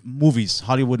 really good movies,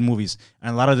 Hollywood movies,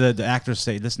 and a lot of the actors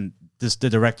say, listen, the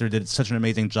director did such an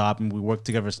amazing job and we worked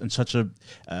together in such a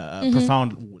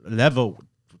profound level.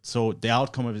 So the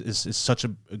outcome is such a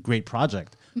great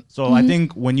project. So I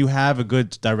think when you have a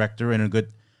good director and a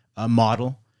good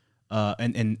model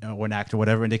and or an actor,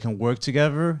 whatever, and they can work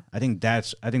together, I think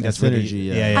that's synergy.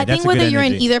 Really, I think whether you're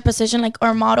in either position, like or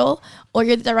a model or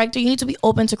you're the director, you need to be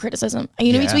open to criticism and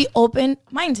you need to be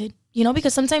open-minded. You know,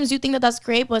 because sometimes you think that that's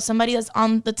great, but somebody that's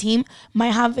on the team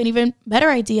might have an even better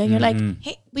idea. And you're like,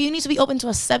 hey, but you need to be open to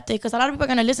accept it because a lot of people are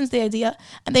going to listen to the idea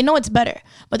and they know it's better.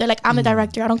 But they're like, I'm the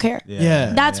director. I don't care.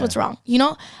 That's what's wrong. You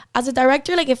know, as a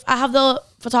director, like if I have the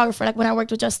photographer, like when I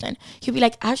worked with Justin, he'd be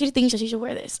like, I actually think she should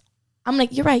wear this. I'm like,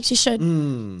 you're right. She should.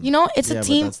 You know, it's a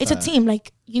team. It's a team.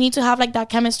 Like you need to have like that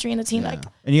chemistry in the team. Like,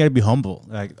 and you got to be humble,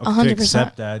 like 100%. to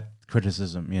accept that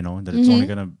criticism, you know, that it's only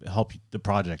going to help the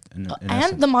project. And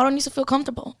the model needs to feel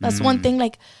comfortable. That's one thing.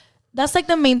 Like, that's like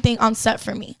the main thing on set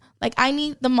for me. Like, I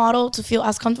need the model to feel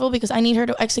as comfortable because I need her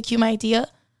to execute my idea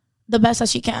the best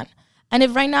as she can. And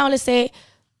if right now, let's say,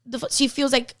 she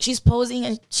feels like she's posing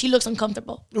and she looks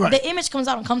uncomfortable, the image comes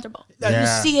out uncomfortable. You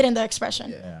see it in the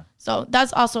expression. So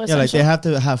that's also essential. Yeah, like they have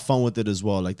to have fun with it as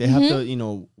well. Like they have to, you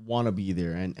know, want to be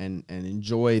there and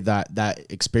enjoy that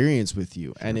experience with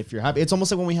you. And if you're happy, it's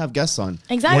almost like when we have guests on.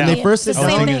 Exactly. When they first sit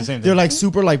down, they're like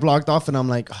super like blocked off, and I'm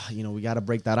like, oh, you know, we got to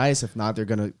break that ice. If not, they're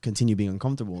gonna continue being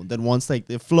uncomfortable. Then once like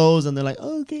it flows, and they're like,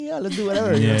 oh, okay, yeah, let's do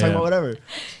whatever. You know, talk about whatever.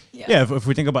 Yeah, if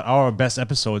we think about our best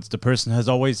episodes, the person has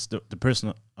always the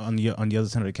person on the other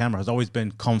side of the camera has always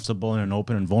been comfortable and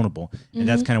open and vulnerable, and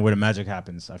that's kind of where the magic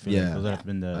happens. I feel like those have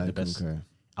been the best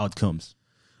outcomes.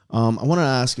 I want to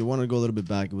ask you. I want to go a little bit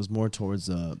back. It was more towards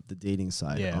the dating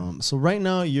side. So right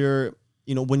now, you're,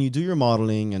 you know, when you do your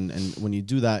modeling and when you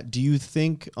do that, do you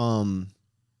think when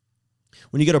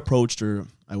you get approached, or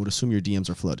I would assume your DMs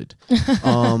are flooded?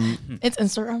 It's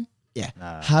Instagram. Yeah.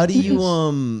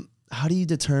 How do you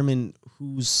determine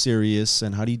who's serious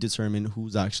and how do you determine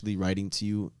who's actually writing to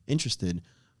you interested,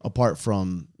 apart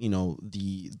from, you know,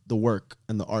 the work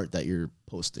and the art that you're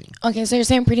posting? Okay, so you're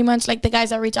saying pretty much like the guys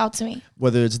that reach out to me,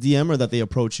 whether it's DM or that they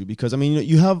approach you, because I mean,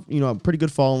 you have, you know, a pretty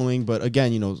good following, but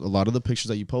again, you know, a lot of the pictures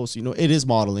that you post, you know, it is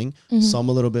modeling, some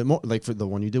a little bit more, like for the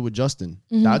one you did with Justin,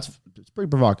 it's pretty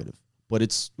provocative. But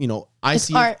it's, you know, I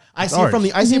see it from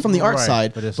the art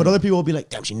side, but other people will be like,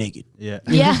 damn, she naked. Yeah.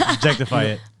 Objectify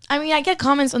it. I mean, I get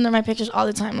comments under my pictures all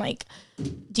the time, like,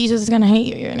 Jesus is gonna hate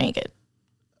you, you're naked.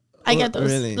 I get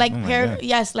those. Really? Like,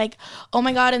 like, oh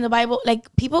my God, in the Bible,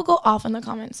 like, people go off in the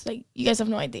comments. Like, you guys have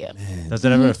no idea. Man. Does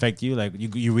that ever affect you? Like,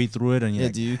 you read through it and you're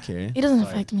like, do you care? It doesn't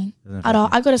affect me at all.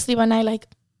 I go to sleep at night like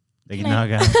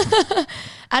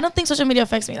I don't think social media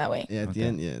affects me that way. Yeah, at the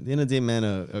end of the day, man,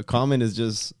 a comment is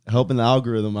just helping the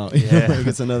algorithm out. Yeah. Like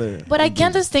it's another. But I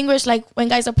can't distinguish, like, when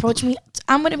guys approach me.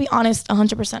 I'm going to be honest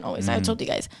 100% always. I told you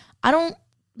guys, I don't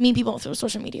meet people through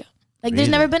social media. Like, there's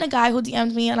never been a guy who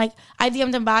DM'd me and, like, I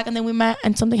DM'd him back and then we met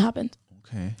and something happened.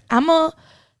 Okay. I'm a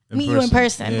meet you in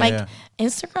person. Like,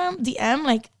 Instagram, DM,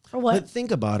 like, for what? But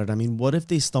think about it. I mean, what if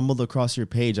they stumbled across your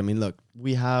page? I mean, look,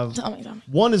 we have... Tell me.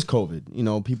 One is COVID. You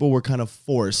know, people were kind of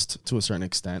forced to a certain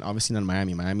extent. Obviously not in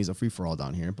Miami. Miami's a free-for-all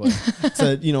down here. But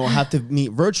to, you know, have to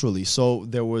meet virtually. So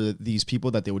there were these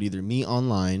people that they would either meet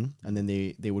online and then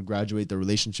they would graduate their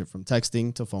relationship from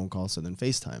texting to phone calls and then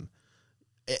FaceTime.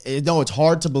 No, it's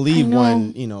hard to believe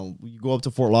when, you know, you go up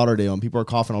to Fort Lauderdale and people are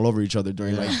coughing all over each other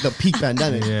during like the peak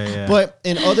pandemic. But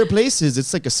in other places,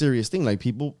 it's like a serious thing. Like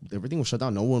everything was shut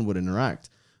down. No one would interact.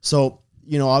 So,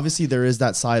 you know, obviously there is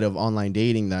that side of online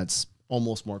dating that's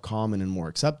almost more common and more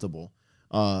acceptable.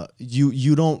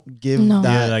 You don't give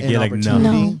that an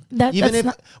opportunity.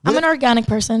 No, I'm an organic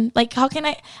person. Like, how can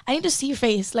I need to see your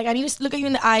face. Like, I need to look at you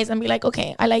in the eyes and be like,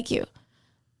 okay, I like you.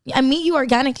 I meet you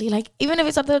organically, like even if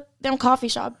it's at the damn coffee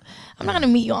shop, I'm not gonna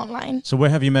meet you online. So where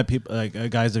have you met people, like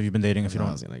guys that you've been dating? If you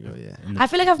don't, I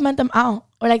feel like I've met them out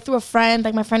or like through a friend.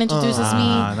 Like my friend introduces me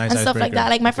and stuff like that.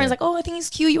 Like my friend's like, oh, I think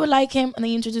he's cute, you would like him, and then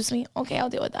you introduce me. Okay,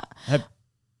 I'll deal with that.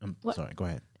 Sorry, go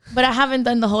ahead. But I haven't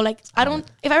done the whole like I don't.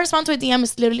 If I respond to a DM,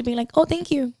 it's literally being like, oh,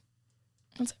 thank you.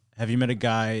 Have you met a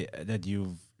guy that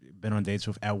you've been on dates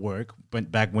with at work,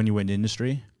 but back when you were in the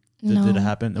industry? Did it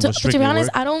happen? To be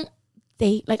honest, I don't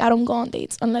date. Like, I don't go on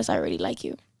dates unless I really like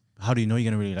you. How do you know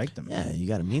you're gonna really like them? Yeah, you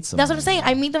gotta meet someone. That's what I'm saying.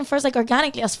 I meet them first, like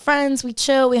organically as friends. We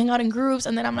chill, we hang out in groups,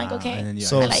 and then I'm like, okay. And then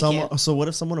So I like you. so what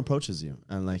if someone approaches you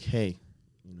and like, hey,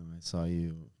 you know, I saw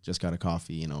you just got a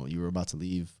coffee. You know, you were about to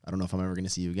leave. I don't know if I'm ever gonna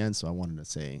see you again. So I wanted to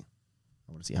say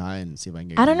hi and see if I can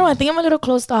get. I don't know. I think I'm a little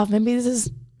closed off. Maybe this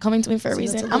is coming to me for a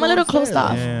reason. I'm a little closed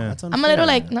off. Yeah. I'm a little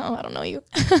like, no, I don't know you.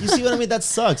 You see what I mean? That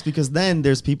sucks because then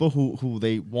there's people who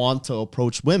they want to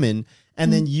approach women,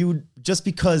 and then you just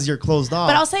because you're closed off.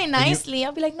 But I'll say nicely.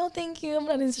 I'll be like, no, thank you. I'm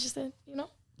not interested. You know.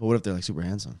 But what if they're like super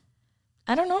handsome?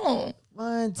 I don't know.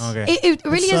 What? Okay. It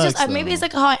really It is just sucks, maybe though. it's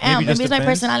like how I am. Maybe Maybe it's my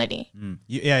depends. personality.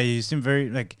 Yeah, you seem very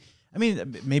like. I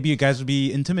mean, maybe you guys would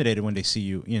be intimidated when they see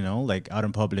you, you know, like out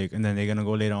in public, and then they're gonna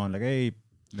go later on, like, hey,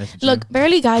 message Look, you.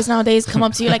 barely guys nowadays come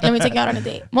up to you like, let me take you out on a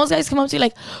date. Most guys come up to you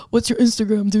like, what's your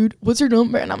Instagram, dude? What's your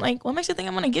number? And I'm like, what makes you think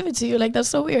I'm gonna give it to you? Like, that's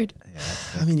so weird.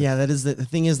 I mean, yeah, that is the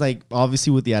thing is like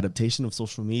obviously with the adaptation of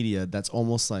social media, that's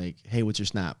almost like, hey, what's your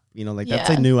snap? You know, like that's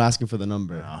Yeah. like new asking for the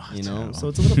number. You know, terrible. so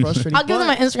it's a little frustrating. I'll give them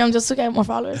my but- Instagram just to get more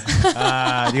followers. You're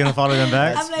gonna follow them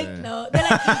back? I'm like, no. They're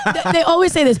like, they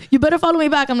always say this. You better follow me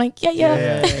back. I'm like,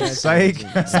 yeah. Psych.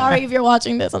 Sorry if you're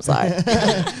watching this. I'm sorry.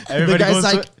 Everybody the guy's goes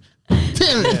like,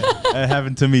 That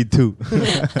happened to me too.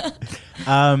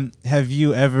 Have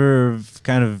you ever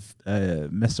kind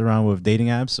of messed around with dating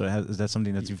apps, or is that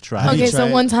something that you've tried? Okay, you so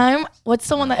tried- one time, what's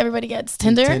the one that everybody gets?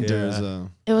 Tinder? Tinder is Yeah.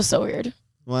 It was so weird.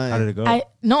 why? How did it go?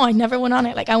 I never went on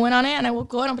it. Like I went on it and I would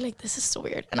go and I'll be like, this is so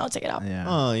weird, and I'll take it off. Yeah.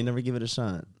 Oh, you never give it a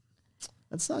shot.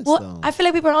 That sucks Well, though. I feel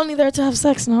like people are only there to have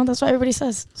sex now. That's what everybody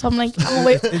says. So I'm like, I'm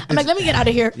like, let me get out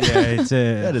of here. Yeah, it's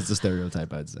that a is the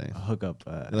stereotype, I'd say. hookup.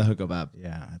 The hookup app.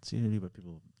 Yeah, it's usually what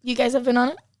people. You guys have been on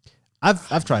it?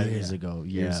 I've tried Yeah. years ago.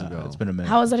 It's been a minute.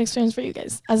 How was that experience for you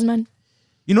guys as men?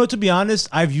 You know, to be honest,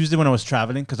 I've used it when I was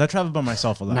traveling because I travel by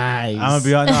myself a lot. Nice. I'm gonna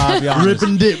be honest. No, I'll be honest.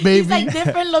 Ripping dip, baby. It's like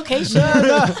different locations.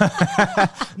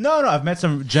 No, I've met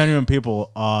some genuine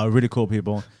people, really cool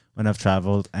people when I've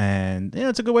traveled, and you know,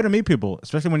 it's a good way to meet people,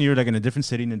 especially when you're like in a different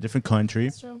city in a different country.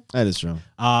 That's true. That is true.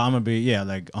 I'm gonna be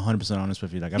like 100% honest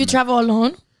with you. Like You travel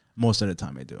alone? most of the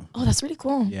time I do. Oh, that's really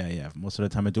cool. Yeah, most of the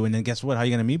time I do. And then guess what? How are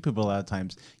you gonna meet people a lot of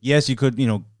times? Yes, you could,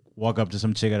 walk up to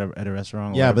some chick at a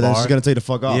restaurant. Yeah, or a but then bar. she's gonna tell you to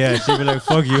fuck off. Yeah, she'll be like,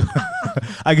 "Fuck you."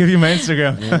 I give you my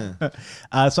Instagram.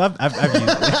 So I've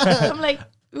used I'm like,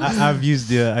 oops. I've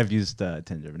used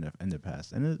Tinder in the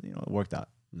past, and it worked out.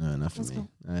 No, not for That's me. cool.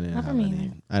 I didn't Not for have me any.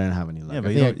 either. I didn't have any luck. Yeah, I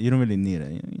but think you don't really need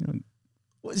it.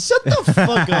 shut the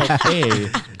fuck up. Hey.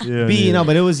 Yeah, B, no,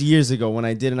 but it was years ago when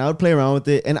I did, and I would play around with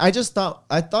it, and I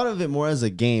thought of it more as a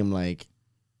game. Like,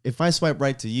 if I swipe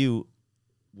right to you,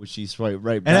 would she swipe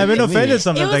right? And I've been back to me? offended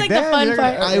sometimes. It was like the fun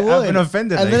part. I would. I've been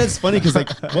offended. And like- then it's funny because like,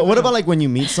 what about like when you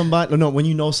meet somebody? No, when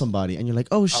you know somebody and you're like,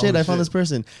 oh shit, I found this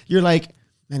person. You're like,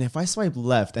 man, if I swipe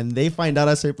left and they find out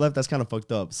I swipe left, that's kind of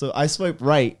fucked up. So I swipe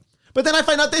right. But then I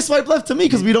find out they swipe left to me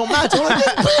because we don't match. I'm like,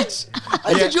 hey, bitch,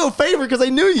 I did you a favor because I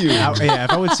knew you. yeah,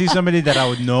 if I would see somebody that I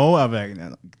would know, I'd be like, nah,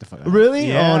 get the fuck out. Really?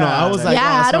 Yeah, Oh no, I was like,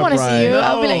 yeah, oh, I don't want to swipe see you. right.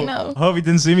 I'll be like, no. Hope you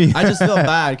didn't see me. I just feel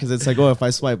bad because it's like, oh, if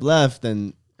I swipe left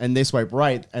and they swipe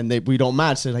right and we don't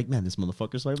match, they're like, man, this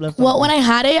motherfucker swipe left. Well, when I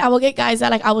had it, I would get guys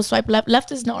that like I would swipe left.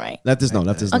 Left is no, right? Left is no.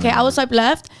 Okay, I would swipe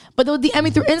left, but they would DM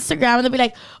me through Instagram and they'd be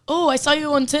like, "Oh, I saw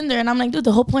you on Tinder," and I'm like, "Dude,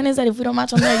 the whole point is that if we don't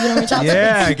match on there, you don't reach out."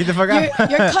 Yeah, to me. get the fuck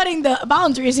out. You're cutting the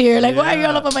boundaries here. Like, why are you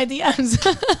all up on my DMs?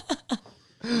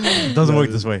 It doesn't work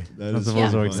this way. that Not is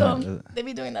supposed to work so this way. they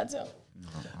be doing that too.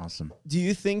 Awesome. Do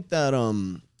you think that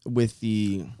with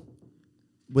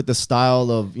the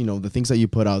style of the things that you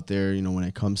put out there, when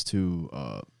it comes to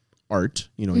art,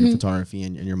 your photography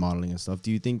and your modeling and stuff,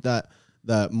 do you think that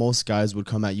most guys would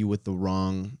come at you with the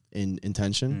wrong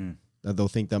intention? That they'll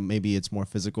think that maybe it's more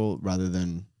physical rather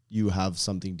than you have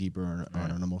something deeper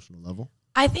on an emotional level?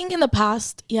 I think in the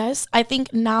past, yes. I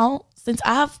think now, since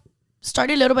I have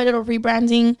started a little bit of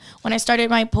rebranding, when I started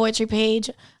my poetry page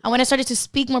and when I started to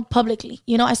speak more publicly,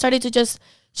 I started to just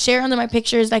share under my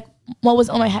pictures like what was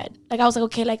on my head. Like I was like,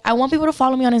 okay, like I want people to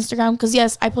follow me on Instagram because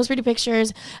yes, I post pretty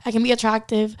pictures, I can be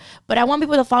attractive, but I want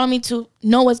people to follow me to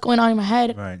know what's going on in my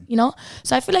head. Right.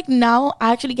 So I feel like now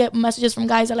I actually get messages from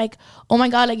guys that are like, oh my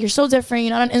God, like you're so different,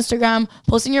 you're not on Instagram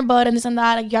posting your butt and this and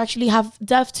that, like you actually have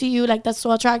depth to you, like that's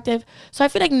so attractive. So I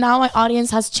feel like now my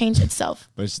audience has changed itself,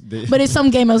 but it's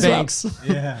some game as well. Thanks.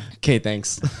 Yeah. Okay,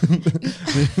 thanks.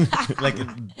 like.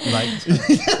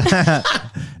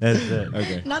 That's it.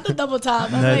 Okay. Not the double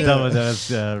top. I'm No, like-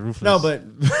 that's ruthless. No, but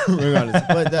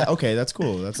regardless, okay, that's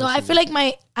cool. That's So I feel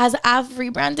like as I've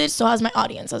rebranded, so has my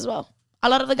audience as well. A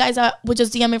lot of the guys that would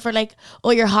just DM me for like, oh,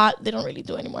 you're hot, they don't really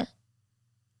do anymore.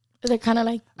 They're kind of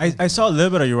like. I saw a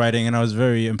little bit of your writing and I was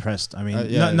very impressed. I mean,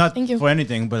 not Thank you. for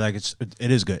anything, but like it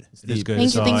is good. It is good.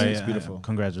 Thank you. It's beautiful.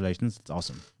 Congratulations. It's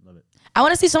awesome. Love it. I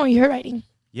want to see some of your writing.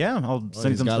 Yeah, I'll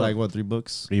send them. Got stuff. like what, 3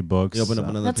 books? 3 books. You open up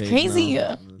another That's page crazy.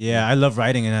 now. Yeah, I love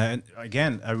writing, and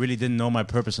I really didn't know my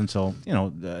purpose until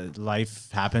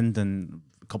life happened and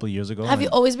a couple of years ago. Have you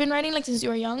always been writing like since you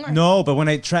were young? Or? No, but when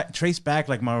I trace back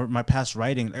like my past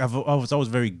writing, like, I was always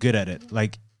very good at it.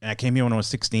 Like I came here when I was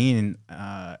 16, and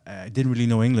I didn't really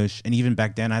know English, and even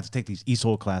back then I had to take these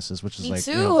xothal classes, which is Me like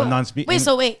too. for non-speak.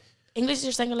 Wait. English is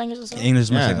your second language or something? English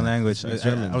is my second language.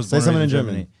 German. I was Say born something in in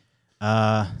Germany.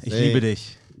 Ich liebe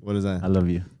dich. What is that? I love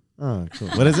you. Oh, cool.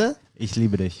 What is it? Ich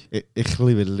liebe dich. Ich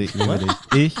liebe dich.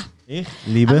 Ich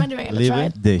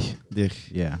liebe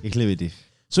dich. Yeah. Ich liebe dich.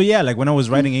 So yeah, like when I was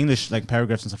writing English, like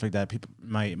paragraphs and stuff like that, people,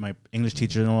 my English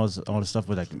teacher and all this stuff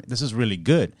was like, this is really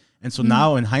good. And so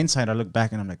now in hindsight, I look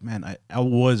back and I'm like, man, I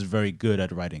was very good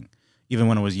at writing, even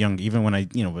when I was young, even when I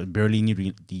barely knew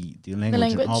the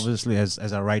language. And obviously, as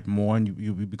I write more and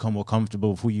you become more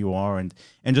comfortable with who you are and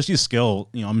just your skill,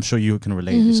 I'm sure you can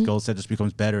relate. Your skill set just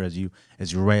becomes better as you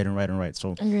write and write and write.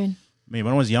 So. Agreed. I mean,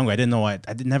 when I was younger, I didn't know. I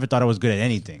never thought I was good at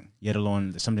anything, yet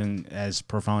alone something as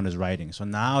profound as writing. So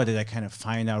now that I kind of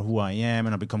find out who I am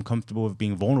and I become comfortable with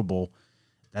being vulnerable,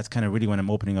 that's kind of really when I'm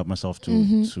opening up myself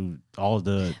to all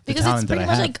the because talent it's that I pretty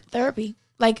have. much like therapy.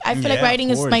 Like I feel like writing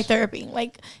is my therapy.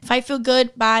 Like if I feel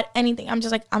good, bad, anything, I'm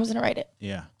just like I'm just gonna write it.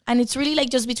 Yeah. And it's really like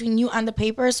just between you and the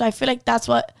paper. So I feel like that's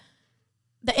what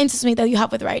the intimacy that you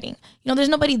have with writing. There's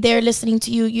nobody there listening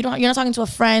to you. You're not talking to a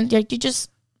friend. You're just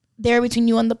there between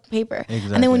you and the paper.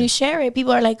 Exactly. And then when you share it,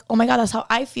 people are like, oh my God, that's how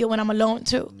I feel when I'm alone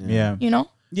too. Yeah. Yeah.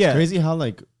 It's crazy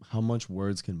how much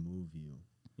words can move you.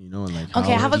 And like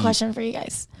okay, I have a question for you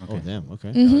guys. Okay. Oh damn,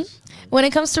 okay. When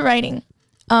it comes to writing,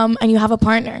 and you have a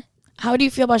partner, how do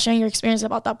you feel about sharing your experience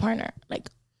about that partner, like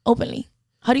openly?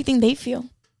 How do you think they feel?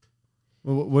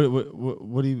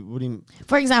 What do you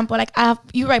For example, like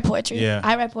you write poetry. Yeah.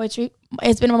 I write poetry.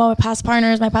 It's been about my past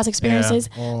partners, my past experiences.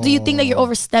 Do you think that you're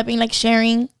overstepping, like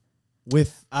sharing?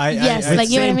 With yes,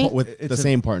 like you know what I mean? With the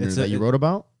same partner that you wrote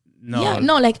about? No. Yeah,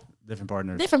 no, like different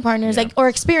partners. Different partners, like or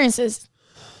experiences.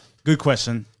 Good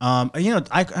question.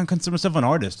 I consider myself an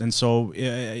artist, and so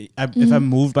if I'm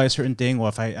moved by a certain thing, or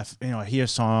if I hear a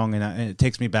song and it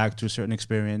takes me back to a certain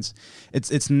experience,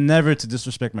 it's never to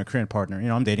disrespect my current partner.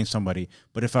 I'm dating somebody,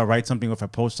 but if I write something or if I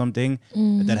post something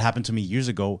that happened to me years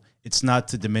ago, it's not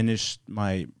to diminish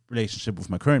my relationship with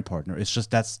my current partner. It's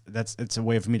just it's a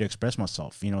way for me to express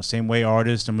myself. Same way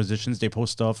artists and musicians, they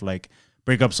post stuff like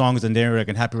breakup songs and they're like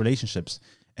in happy relationships.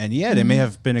 And yeah, they may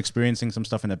have been experiencing some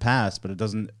stuff in the past, but it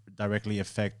doesn't directly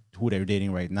affect who they're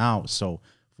dating right now. So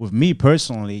with me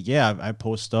personally, yeah, I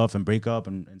post stuff and break up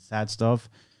and sad stuff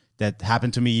that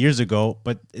happened to me years ago,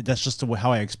 but that's just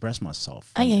how I express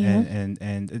myself. And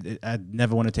I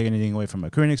never want to take anything away from my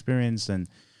current experience. And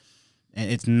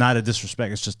it's not a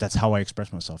disrespect. It's just that's how I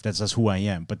express myself. That's just who I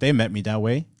am. But they met me that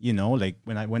way, like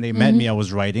when they met me, I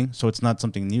was writing. So it's not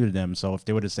something new to them. So if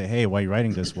they were to say, hey, why are you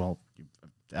writing this? Well,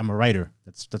 I'm a writer.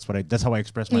 That's how I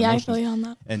express my emotions. Yeah, I feel you on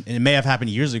that. And it may have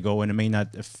happened years ago, and it may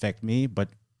not affect me, but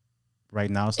right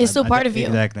now it's still part of you.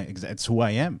 Exactly, it's who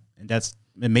I am, and it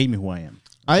made me who I am.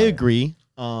 I agree.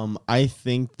 I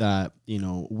think that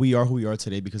we are who we are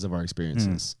today because of our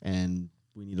experiences, and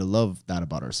we need to love that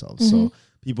about ourselves. So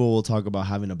people will talk about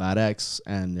having a bad ex,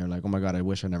 and they're like, "Oh my God, I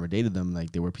wish I never dated them.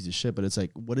 Like they were a piece of shit." But it's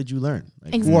like, what did you learn?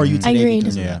 Like, who are you today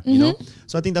because of that?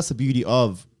 So I think that's the beauty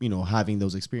of having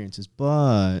those experiences.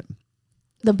 But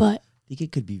I think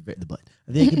it could be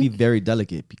I think it could be very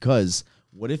delicate because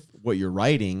what if what you're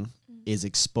writing is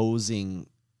exposing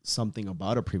something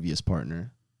about a previous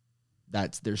partner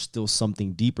that there's still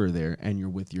something deeper there, and you're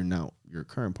with your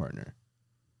current partner.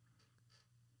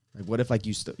 Like, what if like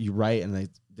you write and like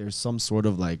there's some sort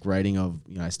of like writing of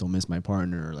I still miss my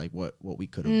partner, or like what we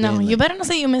could have been. No, you better not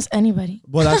say you miss anybody.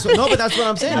 Well, that's what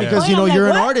I'm saying because you're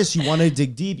an artist. You want to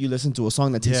dig deep. You listen to a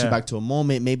song that takes you back to a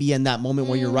moment. Maybe in that moment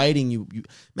where you're writing, you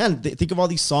think of all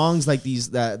these songs like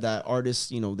these that artists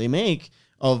they make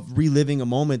of reliving a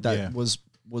moment that was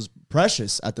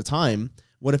precious at the time.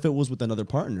 What if it was with another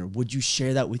partner? Would you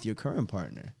share that with your current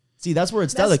partner? See, that's where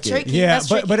it's delicate. Tricky. Yeah,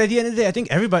 but at the end of the day, I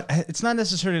think everybody, it's not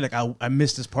necessarily like I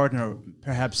miss this partner.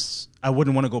 Perhaps I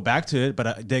wouldn't want to go back to it,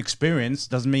 but the experience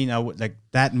doesn't mean I would like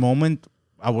that moment.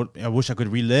 I wish I could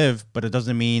relive, but it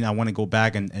doesn't mean I want to go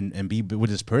back and be with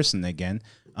this person again.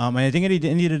 And I think at the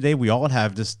end of the day, we all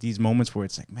have these moments where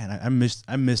it's like, man, I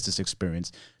miss this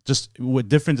experience. Just what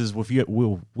difference is with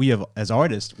we have as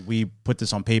artists, we put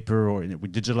this on paper or we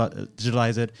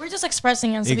digitalize it. We're just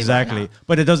expressing it. Exactly,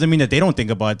 but it doesn't mean that they don't think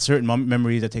about certain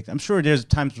memories that take. I'm sure there's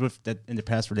times with that in the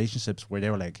past relationships where they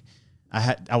were like,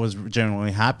 I was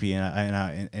genuinely happy,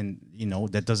 and you know,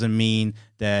 that doesn't mean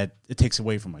that it takes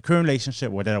away from my current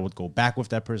relationship or that I would go back with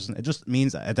that person. It just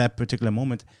means that at that particular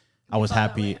moment, I was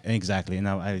happy. Exactly. And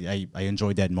I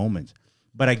enjoyed that moment.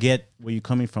 But I get where you're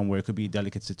coming from, where it could be a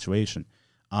delicate situation.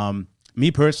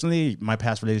 Me personally, my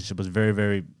past relationship was very,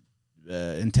 very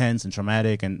intense and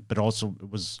traumatic, but also it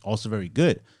was also very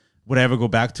good. Would I ever go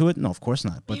back to it? No, of course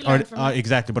not. But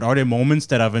exactly. But are there moments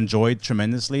that I've enjoyed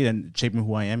tremendously and shaping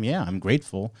who I am? Yeah, I'm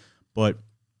grateful. But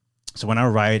so when I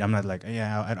write, I'm not like,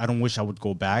 yeah, I don't wish I would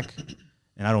go back.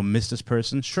 And I don't miss this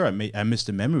person. Sure, I miss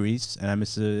the memories and I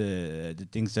miss the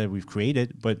things that we've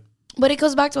created. But it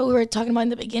goes back to what we were talking about in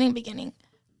the beginning.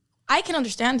 I can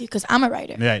understand you because I'm a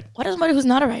writer. Right. What is somebody who's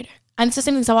not a writer? And it's the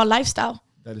same thing about lifestyle.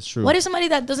 That is true. What if somebody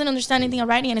that doesn't understand anything of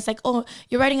writing and it's like, oh,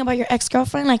 you're writing about your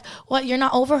ex-girlfriend? Like, what, you're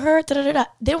not over her? Da-da-da-da.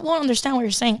 They won't understand what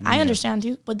you're saying. Yeah. I understand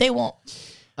you, but they won't.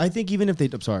 I think even if they,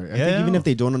 even if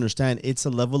they don't understand, it's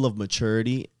a level of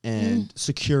maturity and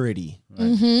security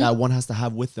that one has to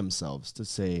have with themselves to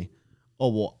say, oh,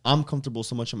 well, I'm comfortable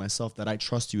so much in myself that I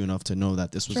trust you enough to know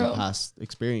that this was a past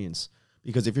experience.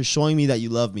 Because if you're showing me that you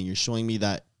love me, you're showing me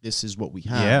that this is what we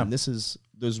have, and this is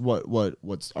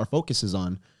what's our focus is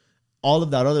on. All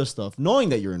of that other stuff, knowing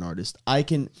that you're an artist, I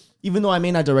can, even though I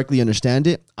may not directly understand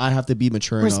it, I have to be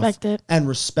mature enough and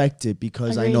respect it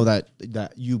because I know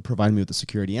that you provide me with the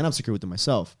security and I'm secure within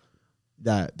myself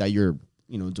that you're,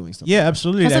 you know, doing stuff. Yeah,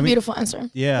 absolutely. That's a beautiful answer.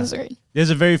 Yeah. There's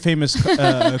a very famous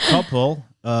couple,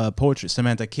 poetry,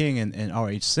 Samantha King and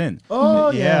R.H. Sin.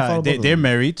 Oh, yeah. They're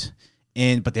married.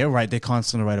 But they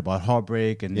constantly write about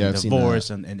heartbreak and divorce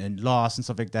and loss and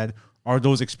stuff like that. Are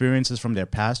those experiences from their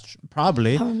past?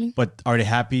 Probably. But are they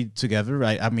happy together?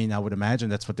 Right? I mean, I would imagine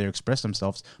that's what they express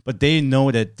themselves. But they know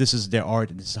that this is their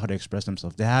art and this is how they express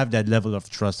themselves. They have that level of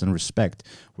trust and respect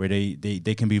where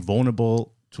they can be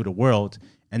vulnerable to the world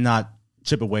and not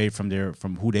chip away from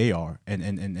who they are and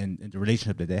the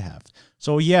relationship that they have.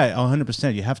 So yeah,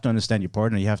 100%. You have to understand your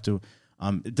partner. You have to.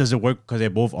 Does it work because they're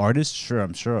both artists? Sure,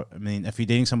 I'm sure. I mean, if you're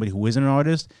dating somebody who isn't an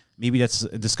artist, maybe that's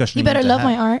a discussion. You better love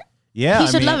my art. Yeah, he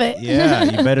should love it. Yeah,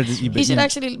 you better. He should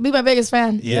actually be my biggest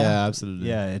fan. Yeah, absolutely.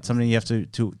 Yeah, it's something you have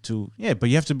to but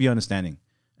you have to be understanding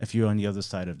if you're on the other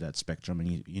side of that spectrum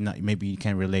and you're not, maybe you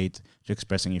can't relate to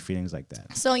expressing your feelings like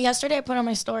that. So yesterday I put on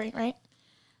my story, right,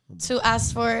 to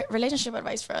ask for relationship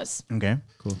advice for us. Okay,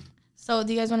 cool. So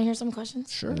do you guys want to hear some questions?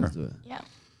 Sure. Let's do it. Yeah.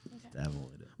 Okay.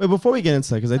 Wait, before we get into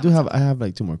that, because I have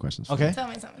like 2 more questions. Okay. Tell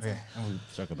me. Okay, I'll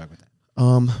circle back with that.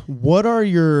 What are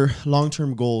your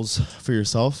long-term goals for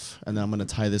yourself? And then I'm going to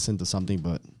tie this into something,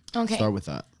 but start with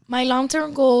that. My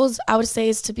long-term goals, I would say,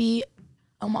 is to be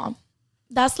a mom.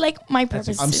 That's like my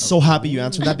purpose. I'm so happy you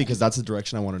answered that because that's the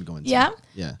direction I wanted to go into. Yeah?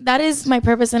 Yeah. That is my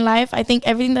purpose in life. I think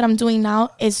everything that I'm doing now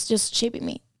is just shaping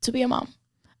me to be a mom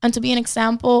and to be an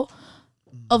example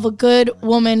of a good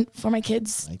woman for my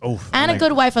kids. And a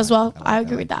good wife as well. I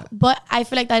agree with that. But I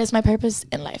feel like that is my purpose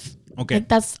in life. Okay. Like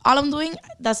that's all I'm doing.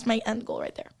 That's my end goal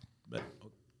right there.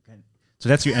 So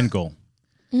that's your end goal.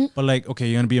 Mm-hmm. But like, okay,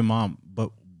 you're going to be a mom,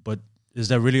 but is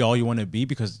that really all you want to be?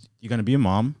 Because you're going to be a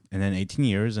mom and then 18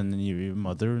 years and then you're a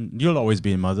mother. And you'll always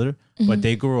be a mother, but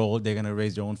they grow old. They're going to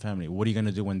raise their own family. What are you going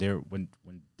to do when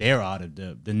they're out of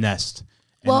the nest?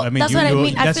 And well, I mean, that's what I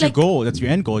mean. That's your goal. That's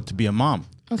your end goal, to be a mom.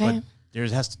 Okay.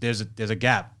 But there's a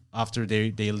gap after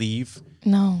they leave.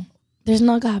 No, there's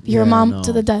no gap. You're a mom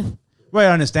to the death. Right,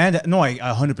 I understand that. No,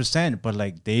 100%. But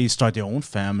like, they start their own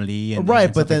family, and right.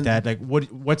 And but then, like that. Like,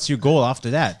 what's your goal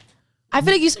after that? I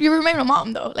feel like you remain a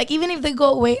mom though. Like even if they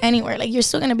go away anywhere, like you're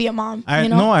still gonna be a mom. I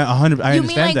understand you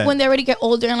mean like that. When they already get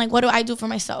older and like, what do I do for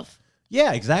myself?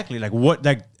 Yeah, exactly. Like what?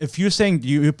 Like if you're saying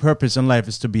your purpose in life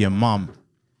is to be a mom,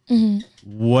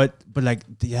 what? But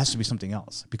like, there has to be something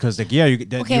else because like, yeah,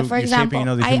 for example,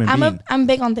 I'm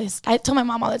big on this. I tell my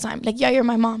mom all the time, like, yeah, you're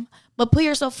my mom, but put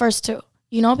yourself first too.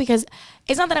 You know, because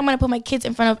it's not that I'm going to put my kids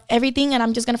in front of everything and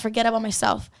I'm just going to forget about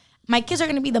myself. My kids are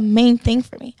going to be the main thing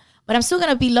for me, but I'm still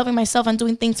going to be loving myself and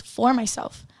doing things for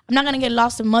myself. I'm not going to get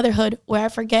lost in motherhood where I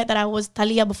forget that I was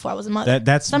Thalia before I was a mother.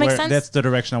 Does that make sense? That's the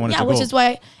direction I want to go. Yeah, which is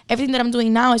why everything that I'm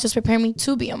doing now is just preparing me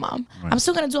to be a mom. Right. I'm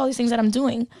still going to do all these things that I'm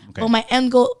doing, but my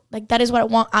end goal, like that is what I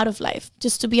want out of life,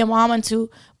 just to be a mom and to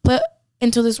put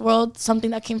into this world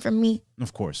something that came from me.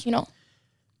 Of course. You know,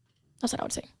 that's what I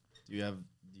would say. Do you have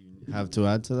have to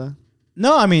add to that?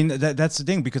 No, I mean that's the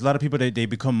thing, because a lot of people they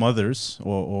become mothers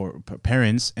or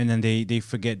parents, and then they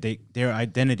forget their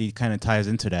identity kind of ties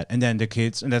into that, and then the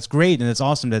kids, and that's great, and it's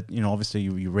awesome that obviously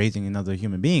you're raising another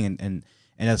human being, and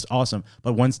that's awesome.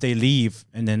 But once they leave,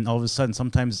 and then all of a sudden,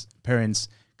 sometimes parents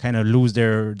kind of lose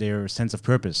their sense of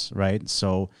purpose, right?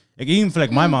 So like, even for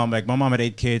my mom had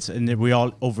 8 kids, and we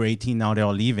all over 18 now. They're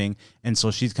all leaving, and so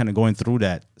she's kind of going through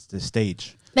the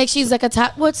stage. Like she's like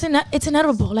it's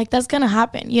inevitable. Like that's gonna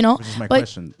happen, Which is my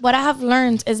question. What I have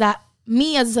learned is that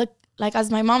me as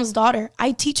my mom's daughter,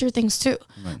 I teach her things too.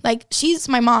 Right. Like she's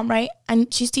my mom, right?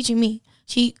 And she's teaching me.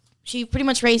 She pretty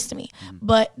much raised me.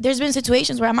 But there's been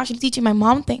situations where I'm actually teaching my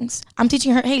mom things. I'm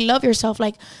teaching her, hey, love yourself.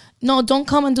 Like, no, don't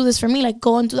come and do this for me. Like,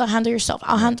 go and do that. Handle yourself.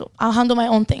 I'll handle my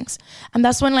own things. And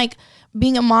that's when like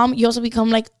being a mom, you also become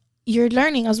like you're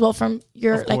learning as well from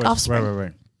your like offspring.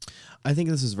 Right. I think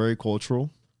this is very cultural,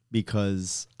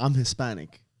 because I'm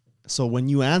Hispanic. So when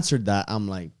you answered that, I'm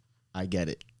like, I get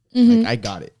it. Like, I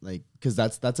got it. Like, because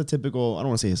that's a typical, I don't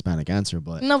want to say Hispanic answer,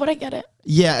 but. No, but I get it.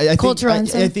 Yeah. Cultural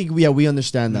answer. I think, we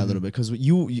understand that a little bit. Because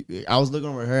I was looking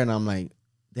over her and I'm like,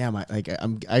 damn, I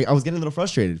was getting a little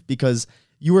frustrated, because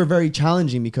you were very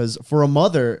challenging, because for a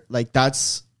mother, like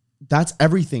that's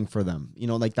everything for them.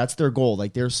 Like that's their goal.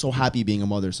 Like they're so happy being a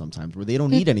mother sometimes, where they don't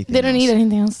need anything. They don't need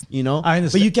anything else. I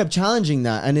understand. But you kept challenging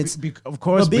that, and it's of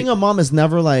course. But being a mom is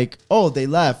never like, oh, they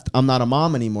left, I'm not a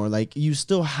mom anymore. Like you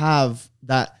still have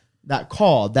that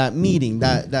call, that meeting,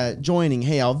 that joining.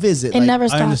 Hey, I'll visit. It never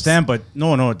stops. I understand, but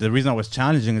no. The reason I was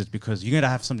challenging is because you gotta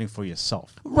have something for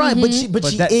yourself, right? But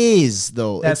she is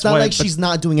though. It's not like she's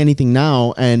not doing anything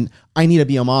now, and I need to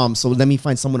be a mom, so let me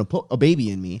find someone to put a baby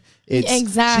in me.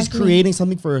 Exactly. She's creating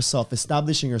something for herself,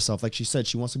 establishing herself. Like she said,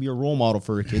 she wants to be a role model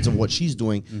for her kids of what she's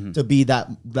doing, to be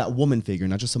that woman figure,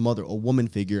 not just a mother, a woman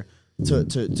figure,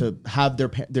 to have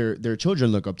their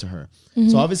children look up to her.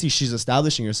 So obviously she's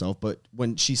establishing herself. But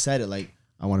when she said it, like,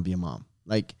 I want to be a mom,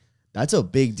 like that's a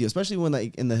big deal, especially when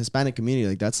like in the Hispanic community,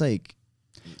 like that's like.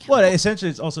 Well, essentially,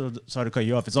 it's also, sorry to cut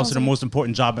you off, it's also the most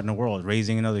important job in the world,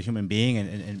 raising another human being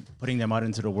and putting them out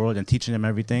into the world and teaching them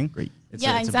everything. Great. It's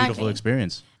a beautiful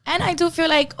experience. And I do feel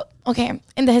like, okay,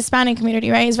 in the Hispanic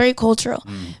community, right, it's very cultural.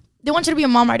 They want you to be a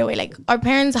mom right away. Like, our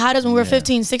parents had us when we were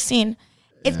 15, 16.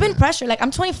 It's been pressure. Like, I'm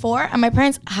 24, and my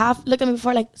parents have looked at me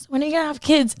before, like, when are you going to have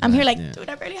kids? I'm here like, dude,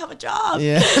 I barely have a job.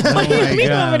 Yeah. What do you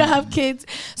mean I'm going to have kids?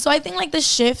 So I think, like, the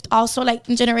shift also, like,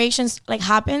 in generations, like,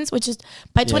 happens, which is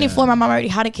by 24, my mom already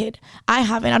had a kid. I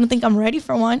haven't. I don't think I'm ready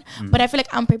for one, but I feel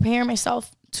like I'm preparing myself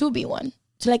to be one,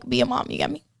 to, like, be a mom. You get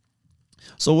me?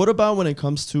 So what about when it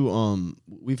comes to,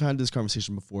 we've had this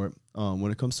conversation before,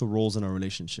 when it comes to roles in our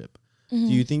relationship? Do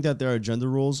you think that there are gender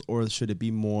roles, or should it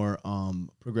be more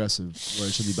progressive, where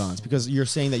it should be balanced? Because you're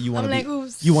saying that you want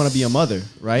to be a mother,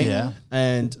 right? Yeah.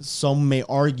 And some may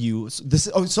argue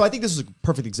so I think this is a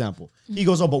perfect example. He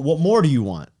goes, oh, but what more do you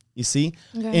want? You see,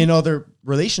 in other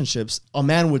relationships, a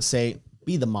man would say,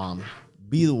 be the mom,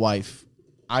 be the wife.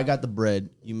 I got the bread.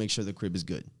 You make sure the crib is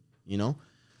good.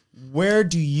 Where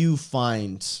do you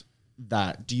find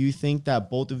that? Do you think that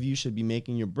both of you should be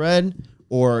making your bread?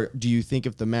 Or do you think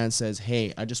if the man says,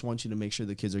 hey, I just want you to make sure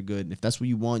the kids are good, and if that's what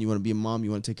you want to be a mom, you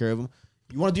want to take care of them,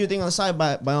 you want to do your thing on the side,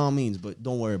 by all means, but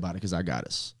don't worry about it, because I got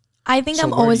us. I think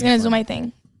I'm always going to do my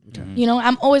thing. Okay.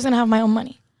 I'm always going to have my own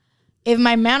money. If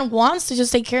my man wants to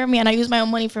just take care of me and I use my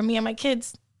own money for me and my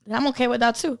kids, then I'm okay with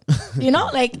that too.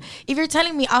 Like, if you're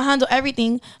telling me I'll handle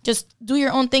everything, just do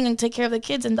your own thing and take care of the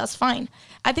kids, and that's fine.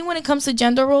 I think when it comes to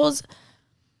gender roles,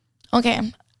 okay,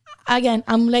 again,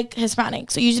 I'm like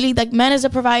Hispanic. So usually, like, man is a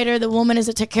provider, the woman is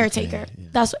a caretaker. Okay,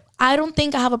 yeah. I don't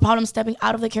think I have a problem stepping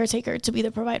out of the caretaker to be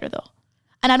the provider, though.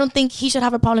 And I don't think he should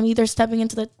have a problem either stepping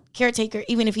into the caretaker,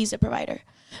 even if he's a provider.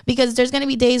 Because there's going to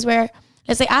be days where,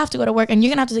 let's say I have to go to work and you're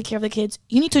going to have to take care of the kids.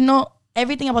 You need to know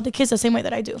everything about the kids the same way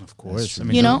that I do. Of course.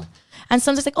 And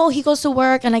sometimes it's like, oh, he goes to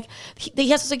work and like he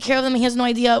has to take care of them and he has no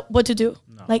idea what to do.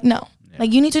 No. Like, no. Yeah.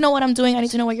 Like, you need to know what I'm doing. I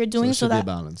need to know what you're doing. So that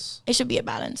balance. It should be a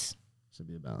balance.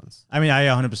 Be a balance. I mean, I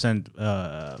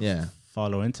 100%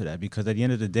 follow into that, because at the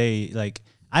end of the day, like,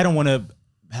 I don't want to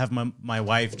have my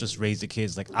wife just raise the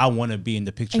kids. Like, I want to be in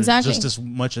the picture just as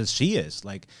much as she is.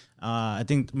 Like,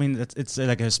 it's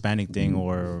like a Hispanic thing,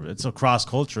 or it's across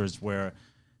cultures where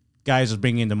guys are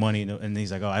bringing in the money and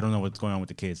he's like, oh, I don't know what's going on with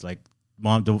the kids. Like,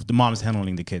 the mom's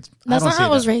handling the kids. That's not how I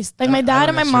was raised. Like, my dad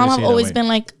and my mom have always been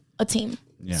like a team.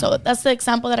 Yeah. So that's the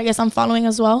example that I guess I'm following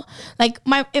as well. Like,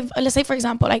 let's say, for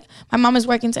example, like, my mom is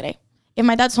working today. If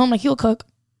my dad's home, like, he'll cook.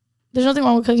 There's nothing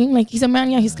wrong with cooking. Like, he's a man,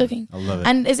 he's cooking. I love it.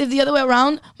 And as if the other way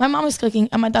around, my mom is cooking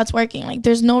and my dad's working. Like,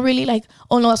 there's no really like,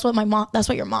 oh no, that's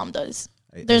what your mom does.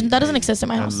 That doesn't exist in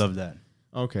my house. I love that.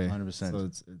 Okay, 100%. So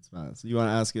it's fine. So you want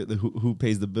to ask it who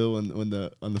pays the bill on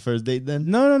the first date? Then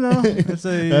no. It's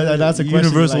that's a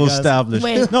universal like established.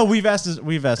 Wait. No, we've asked this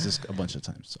a bunch of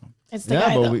times. So It's the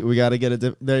guy. but though. we got to get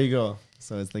it. There you go.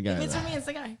 So it's the guy. If it's for me, it's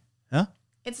the guy. huh?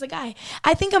 It's the guy.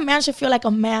 I think a man should feel like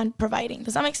a man providing.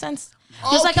 Does that make sense?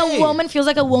 Just like a woman feels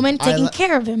like a woman taking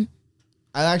care of him.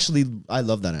 I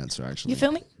love that answer. Actually, You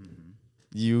feel me?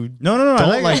 You No. don't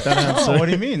I like that answer. No, what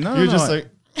do you mean? No, You're no, just no. like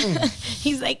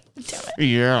He's like, damn it.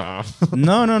 yeah.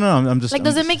 No. I'm just Like,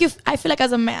 does it make you? I feel like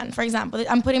as a man, for example,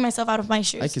 I'm putting myself out of my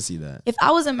shoes. I can see that. If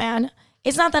I was a man,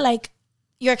 it's not that like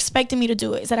you're expecting me to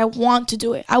do it. It's that I want to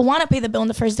do it. I want to pay the bill on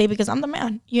the first day because I'm the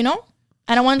man, you know?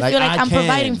 And I want to Like, feel like I I'm can.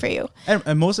 providing for you.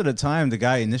 And most of the time, the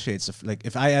guy initiates. Like,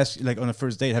 if I ask, like, on a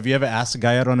first date, have you ever asked a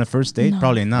guy out on a first date? No.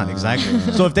 Probably not. Exactly.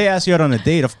 So if they ask you out on a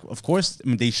date, of course, I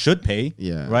mean, they should pay.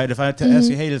 Yeah. Right. If I had to ask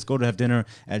you, hey, let's go to have dinner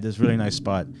at this really nice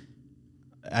spot,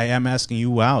 I am asking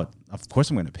you out. Of course,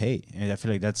 I'm going to pay, and I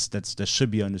feel like that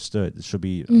should be understood. It should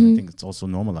be. I think it's also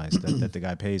normalized that the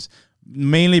guy pays,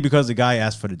 mainly because the guy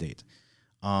asked for the date.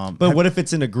 But what if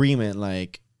it's an agreement?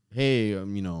 Like, hey,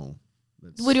 you know.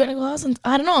 Would you want to go out?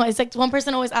 I don't know. It's like one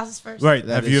person always asks first. Right.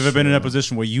 That Have you is ever been in a true.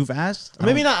 position where you've asked? Or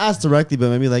maybe not ask directly, but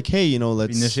maybe like, hey, you know,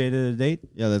 let's Initiated a date?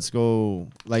 Yeah, let's go.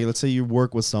 Like, let's say you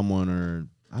work with someone, or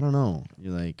I don't know.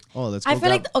 You're like, oh, let's go. I feel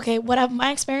like, okay, what I've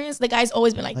my experience, the guy's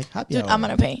always been like happy dude, hour. I'm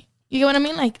going to pay. You get what I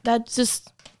mean? Like, that's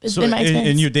just, it's So been my experience.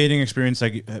 in your dating experience,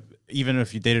 like even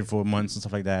if you dated for months and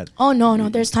stuff like that. Oh, no.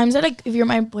 There's times that, like, if you're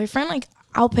my boyfriend, like,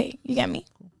 I'll pay. You get me?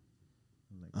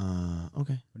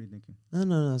 Okay. What are you thinking?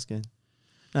 No, that's good.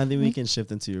 I think we can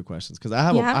shift into your questions because I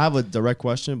have a direct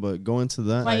question, but go into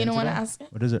that. Why you don't want to ask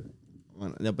it? What is it?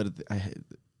 Yeah, but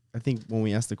I think when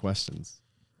we ask the questions,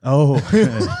 Oh,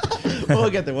 we'll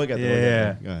get there.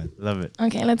 Yeah. Go ahead. Love it.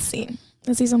 Okay, let's see.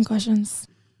 Let's see some questions.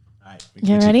 All right.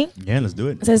 You ready? Yeah, let's do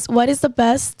it. It says, what is the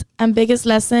best and biggest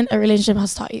lesson a relationship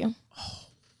has taught you?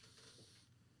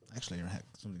 Actually, I had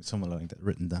something similar like that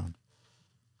written down.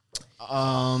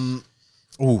 Um,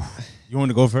 Oh, you want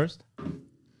to go first?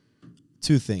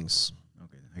 two things.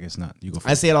 Okay, I guess not. You go I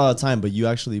first. say it all the time, but you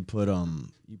actually put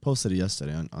you posted it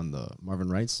yesterday on the Marvin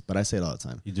Wrights, but I say it all the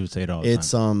time. You do say it all the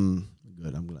It's time.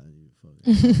 good. I'm glad you.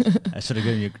 I should have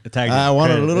given you a tag. I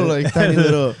want a little like tiny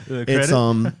little. The It's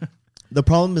credit? the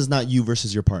problem is not you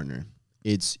versus your partner.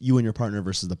 It's you and your partner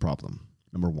versus the problem.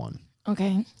 Number one.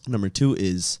 Okay. Number two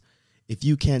is if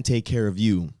you can't take care of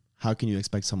you, how can you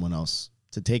expect someone else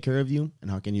to take care of you? And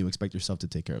how can you expect yourself to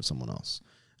take care of someone else?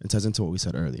 It ties into what we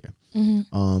said earlier.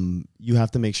 You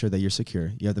have to make sure that you're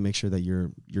secure. You have to make sure that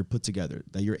you're put together,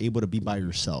 that you're able to be by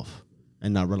yourself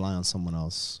and not rely on someone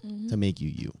else to make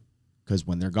you. Because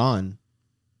when they're gone,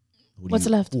 What's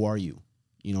left? Who are you?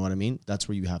 You know what I mean? That's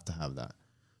where you have to have that.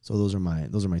 So those are my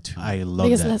two. I love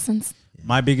Biggest that. lessons.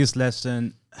 My biggest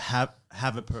lesson: have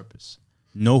a purpose.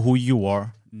 Know who you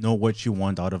are. Know what you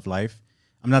want out of life.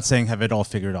 I'm not saying have it all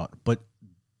figured out, but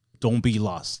don't be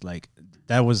lost. Like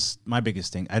that was my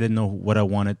biggest thing. I didn't know what I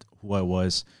wanted, who I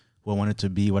was, who I wanted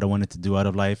to be, what I wanted to do out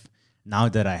of life. Now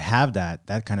that I have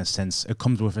that kind of sense, it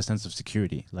comes with a sense of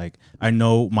security. Like I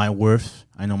know my worth.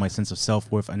 I know my sense of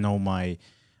self-worth. I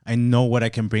know what I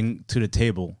can bring to the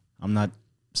table. I'm not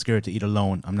scared to eat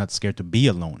alone. I'm not scared to be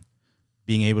alone.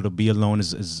 Being able to be alone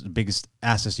is the biggest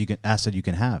asset you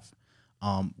can have.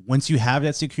 Once you have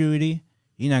that security,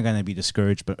 you're not gonna be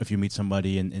discouraged. But if you meet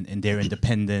somebody and they're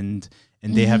independent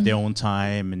and they have their own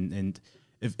time and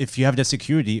if you have that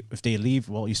security, if they leave,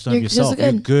 well, you still have yourself.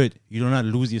 You're good. You do not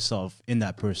lose yourself in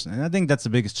that person. And I think that's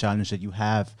the biggest challenge that you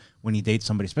have when you date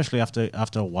somebody, especially after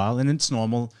a while. And it's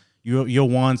normal. Your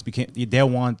wants become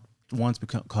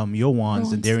your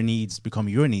wants, and their needs become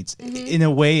your needs. In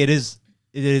a way,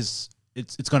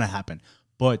 it's gonna happen.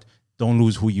 But don't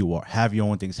lose who you are. Have your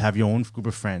own things. Have your own group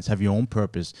of friends. Have your own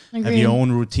purpose. Have your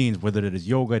own routines. Whether it is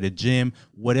yoga, the gym,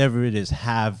 whatever it is.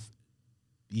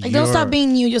 Don't stop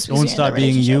being you just because don't you're stop in a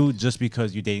being you relationship. just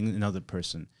because you're dating another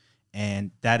person.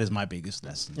 And that is my biggest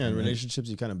lesson. Yeah, in relationships,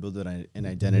 you kind of build an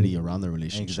identity around the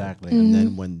relationship. Exactly. And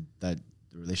then when the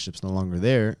relationship's no longer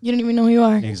there, You don't even know who you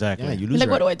are. Exactly. yeah, you You're lose like,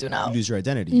 your, what do I do now? you lose your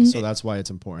identity. So that's why it's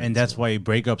important. And that's why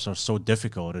breakups are so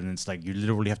difficult. And it's like you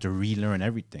literally have to relearn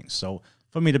everything. So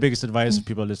for me, the biggest advice to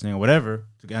people listening or whatever,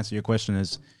 to answer your question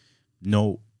is,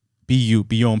 be you,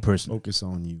 be your own person. focus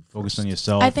on you. Focus first. on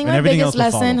yourself. I think and my everything biggest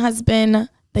else will lesson follow. has been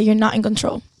that you're not in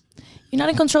control. You're not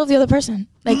in control of the other person.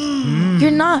 Like,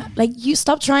 you're not. Like, you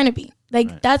stop trying to be.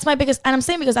 Like, that's my biggest, and I'm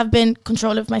saying because I've been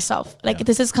control of myself. Like,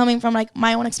 this is coming from, like,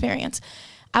 my own experience.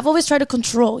 I've always tried to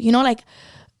control, like,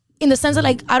 in the sense that,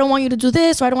 like, I don't want you to do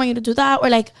this, or I don't want you to do that, or,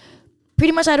 like,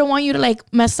 pretty much I don't want you to, like,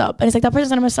 mess up. And it's like, that person's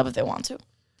gonna mess up if they want to.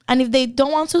 And if they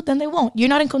don't want to, then they won't. You're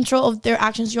not in control of their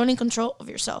actions. You're only in control of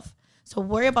yourself. So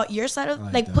worry about your side of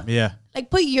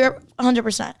put your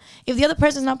 100%. If the other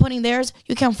person's not putting theirs,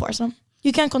 you can't force them.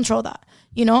 You can't control that.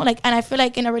 You know, like, and I feel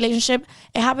like in a relationship,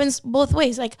 it happens both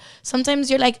ways. Like sometimes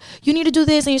you're like, you need to do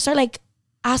this, and you start like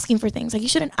asking for things. Like you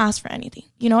shouldn't ask for anything.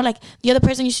 You know, like the other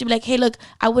person, you should be like, hey, look,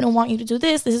 I wouldn't want you to do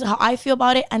this. This is how I feel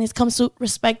about it, and it comes to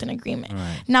respect and agreement.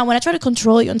 Right. Now, when I try to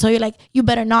control you and tell you like, you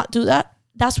better not do that,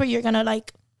 that's where you're gonna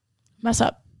like mess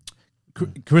up.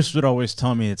 Chris would always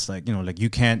tell me, it's like, you know, like you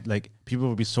can't, like people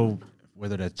would be so,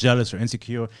 whether that's jealous or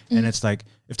insecure, and it's like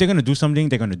if they're gonna do something,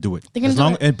 they're gonna do it.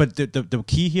 But the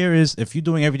key here is if you're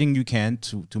doing everything you can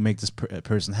to make this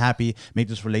person happy, make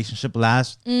this relationship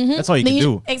last. That's all you can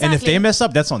do. Exactly. And if they mess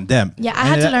up, that's on them. Yeah, I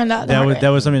had to learn that. That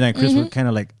was something that Chris would kind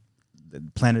of like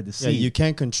planted the seed. Yeah, you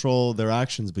can't control their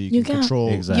actions, but you can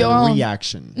control your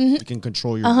reaction. You can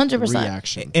control your 100%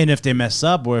 reaction. And if they mess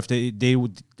up, or if they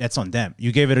would, that's on them.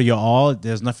 You gave it your all.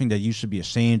 There's nothing that you should be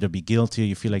ashamed or be guilty. Or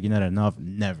you feel like you're not enough.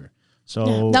 Never.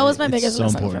 So that was my biggest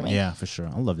lesson for me. Yeah, for sure.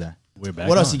 I love that. We're back.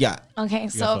 What else you got? Okay,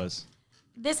 so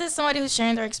this is somebody who's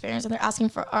sharing their experience and they're asking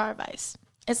for our advice.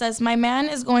 It says, my man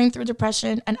is going through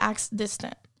depression and acts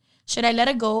distant. Should I let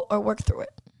it go or work through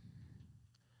it?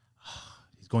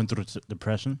 He's going through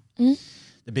depression. The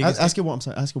biggest ask it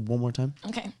one more time.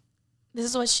 Okay, this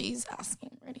is what she's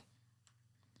asking. Ready?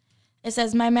 It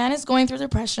says, my man is going through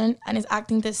depression and is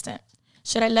acting distant.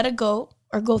 Should I let it go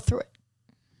or go through it?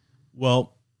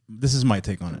 Well, this is my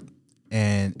take on it,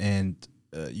 and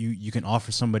you can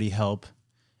offer somebody help,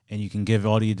 and you can give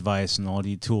all the advice and all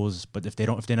the tools, but if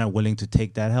they're not willing to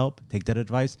take that help, take that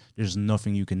advice, there's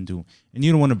nothing you can do, and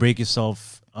you don't want to break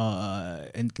yourself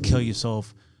and kill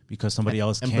yourself because somebody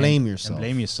else and can blame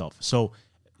yourself. So,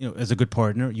 you know, as a good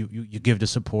partner, you give the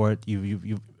support,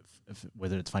 you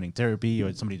whether it's finding therapy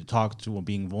or somebody to talk to or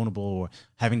being vulnerable or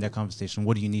having that conversation.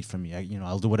 What do you need from me?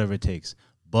 I'll do whatever it takes.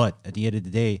 But at the end of the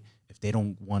day, if they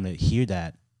don't want to hear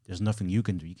that, there's nothing you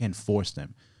can do. You can't force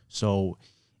them. So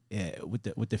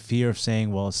with the fear of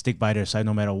saying, well, stick by their side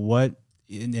no matter what,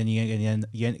 and then you're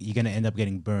going to end up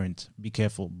getting burned. Be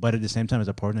careful. But at the same time, as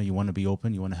a partner, you want to be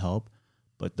open, you want to help,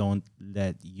 but don't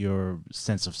let your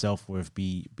sense of self-worth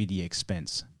be the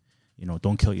expense. You know,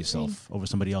 don't kill yourself over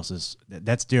somebody else's.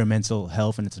 That's their mental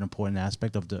health, and it's an important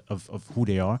aspect of who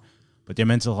they are. But their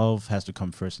mental health has to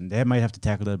come first, and they might have to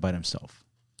tackle that by themselves.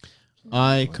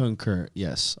 I concur.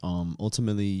 Yes.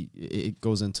 Ultimately, it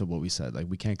goes into what we said. Like,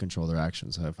 we can't control their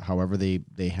actions. However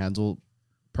they handle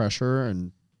pressure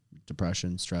and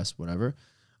depression, stress, whatever.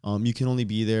 You can only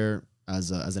be there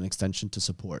as an extension to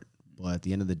support. But at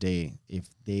the end of the day, if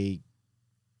they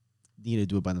need to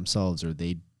do it by themselves, or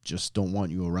they just don't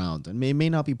want you around, and it may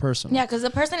not be personal. Yeah, because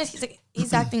the person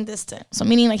he's acting distant. So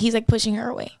meaning like he's like pushing her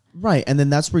away. Right. And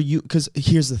then that's where because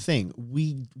here's the thing,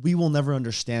 we will never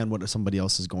understand what somebody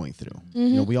else is going through.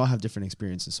 You know, we all have different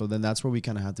experiences. So then that's where we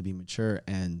kind of have to be mature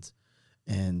and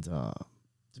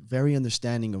very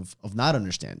understanding of not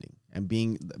understanding, and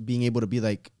being able to be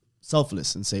like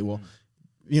selfless and say, well,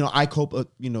 you know, I cope,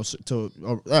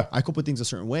 I cope with things a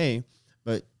certain way,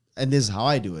 and this is how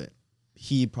I do it.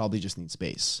 He probably just needs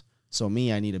space. So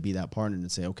I need to be that partner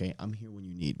and say, okay, I'm here when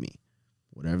you need me.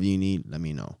 Whatever you need, let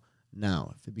me know.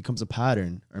 Now, if it becomes a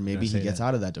pattern, or maybe he gets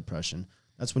out of that depression,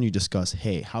 that's when you discuss,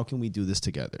 hey, how can we do this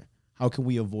together? How can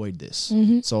we avoid this?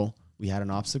 So we had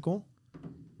an obstacle.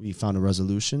 We found a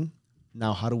resolution.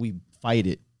 Now, how do we fight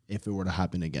it if it were to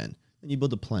happen again? Then you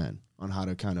build a plan on how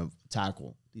to kind of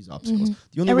tackle these obstacles.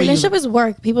 The only a relationship is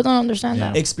work. People don't understand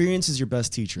that. Experience is your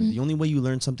best teacher. The only way you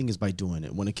learn something is by doing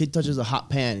it. When a kid touches a hot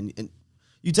pan and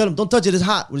you tell him, don't touch it, it's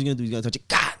hot. What is he going to do? He's going to touch it.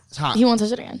 God, it's hot. He won't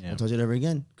touch it again. Won't touch it ever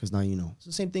again, because now you know. It's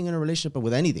the same thing in a relationship, but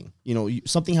with anything. You know,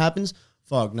 something happens,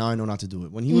 fuck, now I know not to do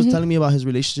it. When he was telling me about his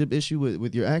relationship issue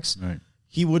with your ex,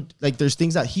 he would, like, there's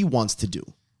things that he wants to do.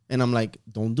 And I'm like,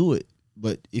 don't do it.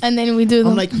 But and then we do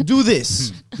them. I'm like, do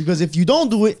this. Because if you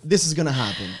don't do it, this is going to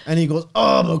happen. And he goes,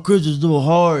 oh, but Chris is too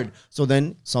hard. So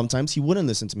then sometimes he wouldn't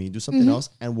listen to me. He'd do something else.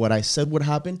 And what I said would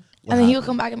happen. And then he would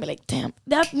come back and be like, damn.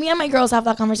 Me and my girls have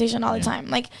that conversation all the time.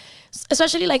 Like,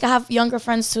 especially like I have younger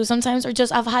friends too sometimes, or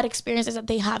just I've had experiences that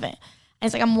they haven't. And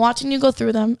it's like, I'm watching you go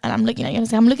through them, and I'm looking at you, and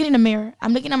it's like, I'm looking in the mirror.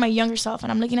 I'm looking at my younger self,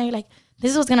 and I'm looking at you like,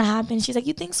 this is what's going to happen. She's like,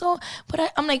 you think so?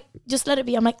 But I'm like, just let it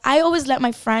be. I'm like, I always let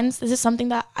my friends, this is something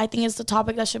that I think is the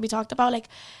topic that should be talked about. Like,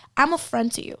 I'm a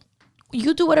friend to you.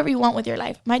 You do whatever you want with your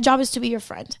life. My job is to be your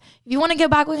friend. If you want to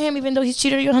get back with him, even though he's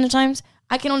cheated you 100 times,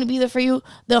 I can only be there for you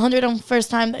the 101st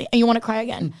time and you want to cry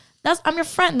again. I'm your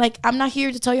friend. Like, I'm not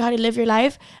here to tell you how to live your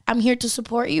life. I'm here to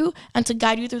support you and to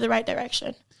guide you through the right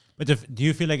direction. But do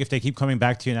you feel like if they keep coming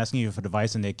back to you and asking you for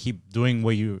advice, and they keep doing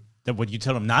what you that what you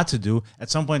tell them not to do, at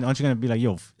some point, aren't you gonna be like,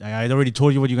 yo, I already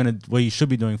told you what you should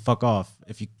be doing. Fuck off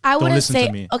if you don't listen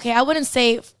to me. Okay, I wouldn't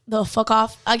say the fuck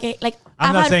off. Okay, like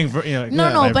I'm not saying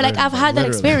no, but like I've had that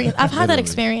experience. I've had that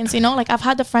experience, you know, like I've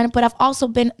had the friend, but I've also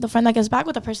been the friend that gets back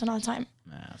with the person all the time.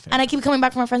 And I keep coming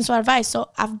back from my friends for advice. So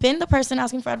I've been the person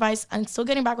asking for advice and still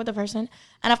getting back with the person.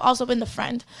 And I've also been the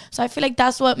friend. So I feel like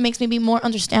that's what makes me be more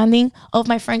understanding of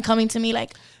my friend coming to me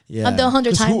like the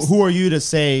 100 times. Who are you to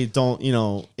say don't, you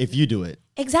know, if you do it?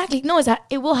 Exactly. No, is that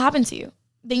it will happen to you.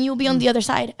 Then you'll be on the other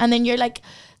side. And then you're like,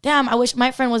 damn, I wish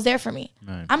my friend was there for me.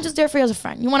 Right. I'm just there for you as a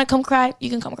friend. You want to come cry? You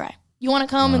can come cry. You want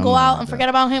to come and go out and forget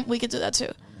about him? We could do that too.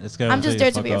 I'm just there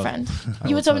to be your friend.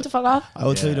 You would tell me to fuck off? I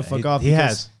would tell you to fuck off. He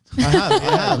has. I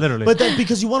have. Literally. But then,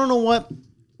 because you want to know what?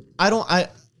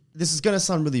 This is going to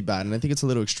sound really bad, and I think it's a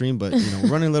little extreme, but, you know, we're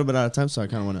running a little bit out of time, so I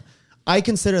kind of want to. I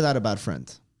consider that a bad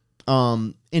friend.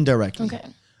 Indirectly. Okay.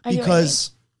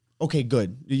 Because, okay,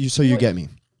 good. So you get me.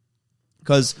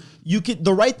 Because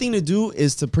the right thing to do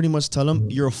is to pretty much tell them,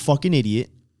 you're a fucking idiot.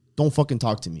 Don't fucking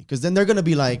talk to me. Because then they're going to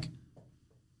be like,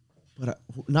 but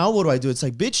now what do I do? It's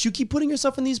like, bitch, you keep putting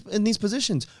yourself in these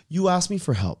positions. You ask me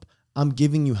for help. I'm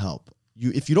giving you help.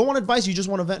 If you don't want advice, you just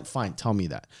want to vent, fine, tell me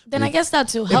that. Then I guess that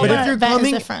too. Help and vent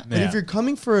is different. But if you're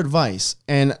coming for advice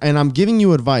and I'm giving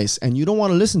you advice and you don't want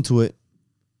to listen to it,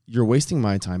 you're wasting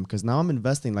my time because now I'm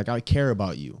investing like I care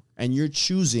about you. And you're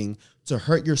choosing to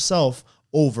hurt yourself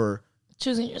over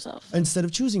choosing yourself. Instead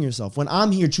of choosing yourself. When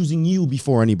I'm here choosing you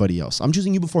before anybody else. I'm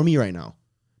choosing you before me right now.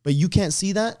 But you can't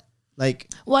see that?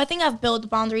 Like, well, I think I've built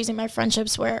boundaries in my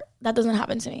friendships where that doesn't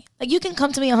happen to me. Like, you can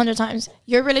come to me 100 times.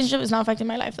 Your relationship is not affecting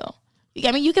my life, though. You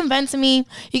get me? You can vent to me.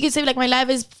 You can say, like, my life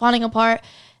is falling apart,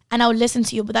 and I'll listen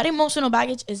to you. But that emotional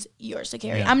baggage is yours to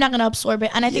carry. Yeah. I'm not going to absorb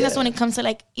it. And I think that's when it comes to,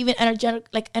 like, even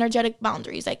energetic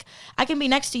boundaries. Like, I can be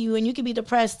next to you, and you can be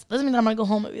depressed. Doesn't mean that I'm going to go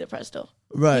home and be depressed, though.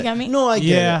 Right. You get me? No, I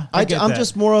get it. I'm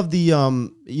just more of the,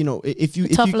 you know,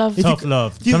 tough love.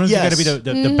 Sometimes you got to be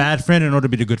the bad friend in order to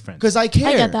be the good friend. Because I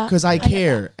care. Because I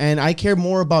care. And I care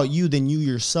more about you than you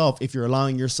yourself if you're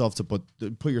allowing yourself to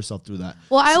put yourself through that.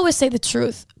 Well, I always say the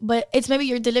truth, but it's maybe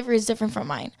your delivery is different from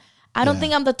mine. I don't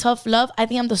think I'm the tough love. I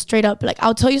think I'm the straight up. Like,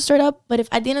 I'll tell you straight up, but if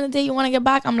at the end of the day you want to get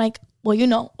back, I'm like, well, you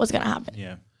know what's going to happen.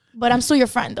 Yeah. But I'm still your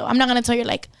friend, though. I'm not going to tell you,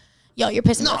 like, yo, you're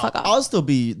pissing the fuck off. I'll still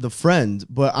be the friend,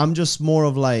 but I'm just more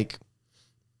of like,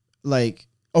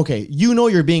 okay, you know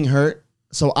you're being hurt,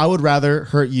 so I would rather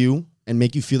hurt you and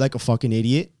make you feel like a fucking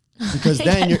idiot. Because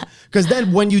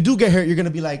then when you do get hurt, you're going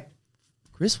to be like,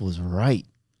 Chris was right.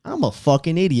 I'm a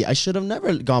fucking idiot. I should have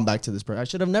never gone back to this person. I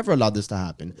should have never allowed this to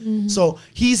happen. Mm-hmm. So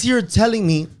he's here telling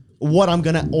me what I'm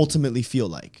going to ultimately feel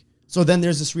like. So then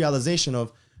there's this realization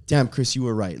of, damn, Chris, you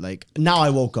were right. Like, now I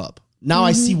woke up. Now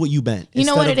I see what you meant. You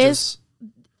know what it is?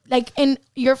 Like, in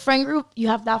your friend group, you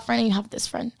have that friend and you have this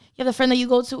friend. You have the friend that you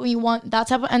go to when you want that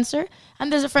type of answer.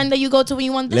 And there's a friend that you go to when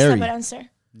you want this type of answer.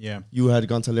 Yeah. You had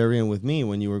gone to Larry and with me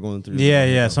when you were going through.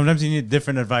 Yeah. Sometimes you need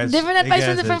different advice. Different advice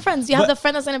from different friends. You have the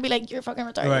friend that's going to be like, you're fucking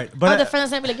retarded. Right. But the friend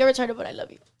that's going to be like, you're retarded, but I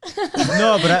love you.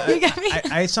 No,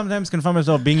 but I sometimes can find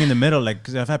myself being in the middle. Like,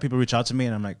 because I've had people reach out to me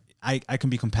and I'm like, I can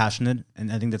be compassionate,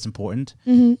 and I think that's important,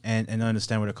 and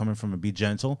understand where they're coming from and be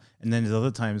gentle. And then there's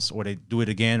other times where they do it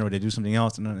again or they do something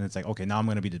else, and then it's like, okay, now I'm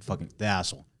gonna be the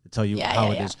asshole to tell you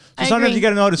how it is. So sometimes you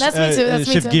gotta know how to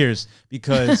shift gears,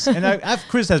 because and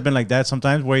Chris has been like that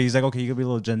sometimes, where he's like, okay, you can be a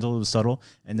little gentle, a little subtle,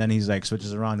 and then he's like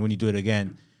switches around when you do it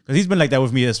again. Because he's been like that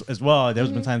with me as well.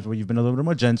 There's been times where you've been a little bit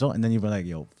more gentle, and then you've been like,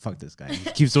 yo, fuck this guy. He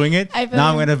keeps doing it.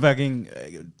 Now I'm gonna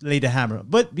fucking lay the hammer.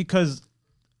 But because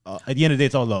at the end of the day,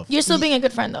 it's all love. You're still being a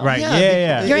good friend, though. Right.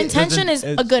 Yeah. Your intention is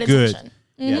a good intention.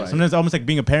 Yeah. Right. Sometimes it's almost like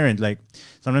being a parent. Like,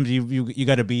 sometimes you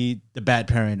got to be the bad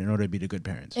parent in order to be the good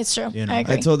parent. It's true. You know? I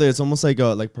agree. I told her it's almost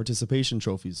like participation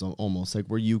trophies, almost like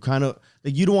where you kind of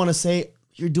like, you don't want to say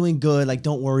you're doing good, like,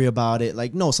 don't worry about it.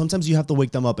 Like, no, sometimes you have to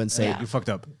wake them up and say, you fucked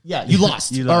up. Yeah, you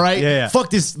lost. All right. Yeah. Fuck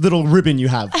this little ribbon you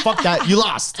have. Fuck that. You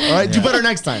lost. All right. Do better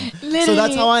next time. Literally. So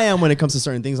that's how I am when it comes to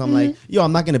certain things. I'm like, yo,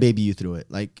 I'm not gonna baby you through it.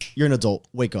 Like, you're an adult.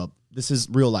 Wake up. This is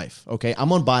real life, okay?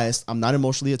 I'm unbiased. I'm not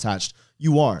emotionally attached.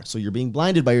 You are. So you're being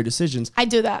blinded by your decisions. I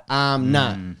do that. I'm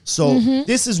not. So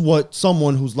this is what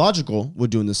someone who's logical would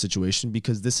do in this situation,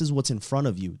 because this is what's in front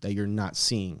of you that you're not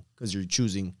seeing, because you're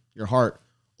choosing your heart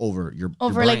over your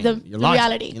brain, like the logic,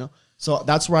 reality. You know? So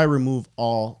that's where I remove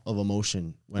all of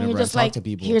emotion whenever I talk to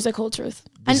people. Here's the cold truth.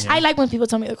 And I like when people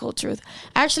tell me the cold truth.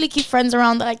 I actually keep friends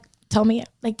around that tell me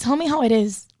how it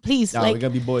is. Please, we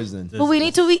gotta be boys then. But we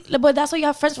need to be. But that's what you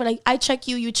have friends for. Like, I check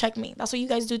you, you check me. That's what you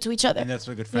guys do to each other. And that's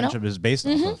what good friendship is based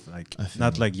off of. Like,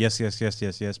 not like yes,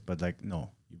 but like no.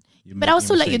 But I will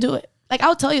still let you do it. Like,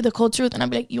 I'll tell you the cold truth, and I'll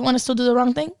be like, you want to still do the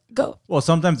wrong thing? Go. Well,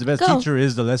 sometimes the best teacher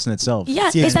is the lesson itself. Yeah,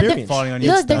 it's the experience. Falling on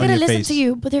they're going to listen face. to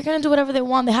you, but they're going to do whatever they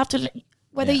want. They have to,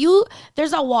 whether you,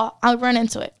 there's a wall, I'll run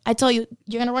into it. I tell you,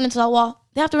 you're going to run into that wall.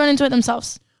 They have to run into it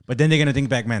themselves. But then they're going to think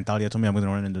back, man, Thalia told me I'm going to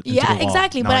run into the wall.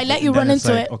 Exactly. Now But I let you run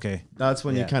into it. Okay. That's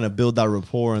when you kind of build that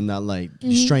rapport and that like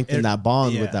you strengthen that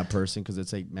bond with that person, because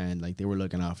it's like, man, like they were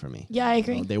looking out for me. Yeah, I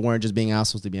agree. You know, they weren't just being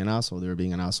assholes to be an asshole. They were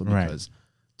being an asshole because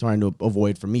trying to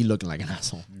avoid from me looking like an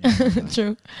asshole.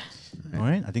 True. All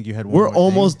right. I think you had one We're more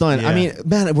almost thing. done. Yeah. I mean,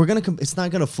 man, we're gonna. It's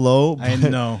not gonna flow. I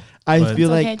know. I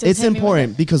feel okay, like just it's hit me with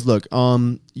important it. because look,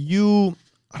 you.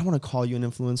 I don't want to call you an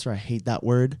influencer. I hate that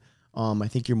word. I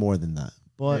think you're more than that.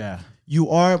 But you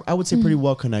are. I would say pretty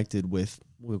well connected with.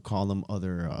 We'll call them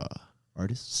other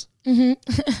artists.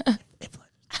 But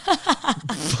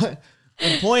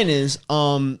the point is,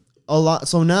 a lot.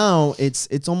 So now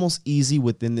it's almost easy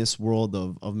within this world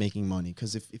of making money,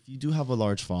 because if you do have a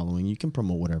large following, you can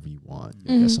promote whatever you want.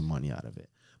 You get some money out of it.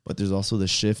 But there's also the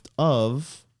shift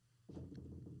of.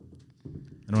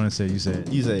 I don't want to say it. You say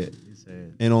it. You say it. You say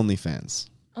it. In OnlyFans.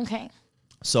 Okay.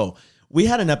 So we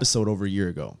had an episode over a year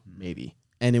ago, maybe.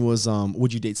 And it was,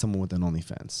 would you date someone with an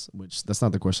OnlyFans? Which that's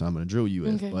not the question I'm going to drill you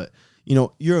with. But, you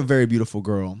know, you're a very beautiful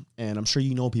girl. And I'm sure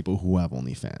you know people who have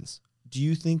OnlyFans. Do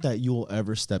you think that you'll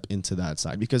ever step into that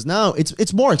side? Because now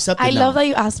it's more accepted. I love that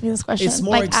you asked me this question. It's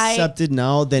more accepted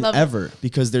now than ever,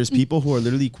 because there's people who are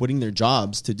literally quitting their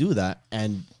jobs to do that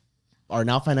and are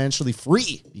now financially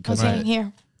free because of it.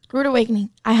 Here. Rude awakening.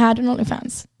 I had an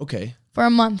OnlyFans. Okay. For a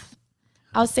month.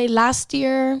 I would say last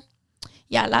year.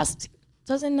 Yeah,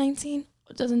 2019.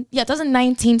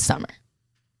 2019 summer.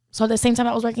 So the same time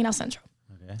I was working at Central.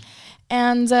 Okay.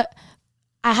 And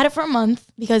I had it for a month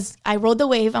because I rode the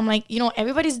wave. I'm like, you know,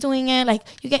 everybody's doing it. Like,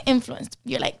 you get influenced.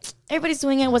 You're like, everybody's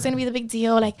doing it. What's going to be the big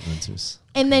deal? Like,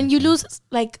 and then you lose,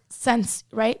 like, sense,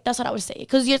 right? That's what I would say.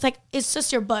 Because you're like, it's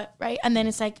just your butt, right? And then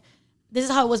it's like, this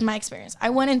is how it was my experience.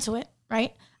 I went into it,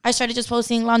 right? I started just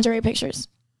posting lingerie pictures.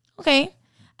 Okay.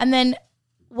 And then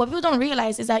what people don't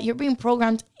realize is that you're being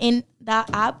programmed in that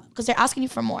app because they're asking you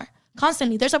for more.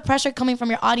 Constantly. There's a pressure coming from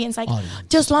your audience, like,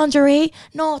 just lingerie?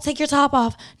 No, take your top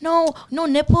off. No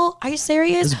nipple. Are you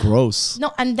serious? It's gross.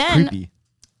 No, and then creepy.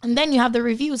 And then you have the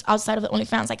reviews outside of the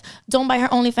OnlyFans, like, don't buy her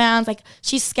OnlyFans, like,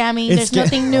 she's scamming, there's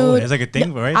nothing nude. It's like a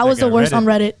thing, right? I was the worst on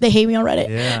Reddit. They hate me on Reddit.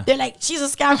 Yeah. They're like, she's a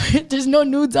scammer, there's no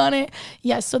nudes on it.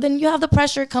 Yes, so then you have the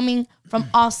pressure coming from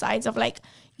all sides of like,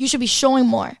 you should be showing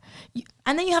more.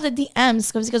 And then you have the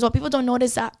DMs, because what people don't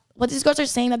notice that what these girls are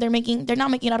saying that they're not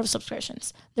making it out of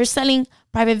subscriptions. They're selling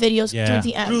private videos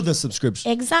through DM. Through the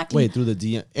subscription. Exactly. Wait, through the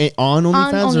DM. On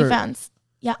OnlyFans? On OnlyFans.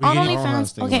 Yeah, on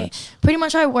OnlyFans. Okay. Pretty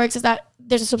much how it works is that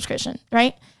there's a subscription,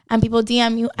 right? And people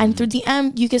DM you, and through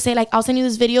DM, you can say, like, I'll send you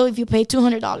this video if you pay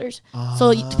 $200.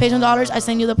 So to pay $200, I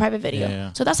send you the private video.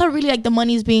 Yeah. So that's how really, like, the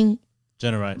money is being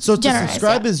generated. So to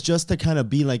subscribe is just to kind of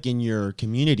be, like, in your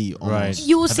community almost. Right.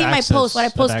 You will see my post, what I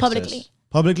post publicly.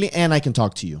 Publicly, and I can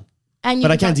talk to you.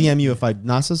 But I can't DM you if I'm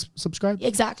not subscribed?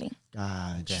 Exactly.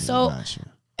 Gotcha. So,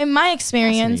 in my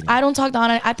experience, I don't talk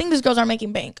down on it. I think these girls are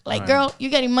making bank. Like, girl,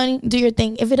 you're getting money, do your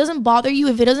thing. If it doesn't bother you,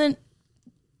 if it doesn't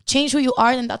change who you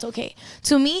are, then that's okay.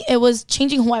 To me, it was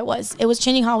changing who I was. It was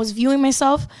changing how I was viewing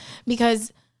myself,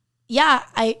 because, yeah,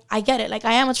 I get it. Like,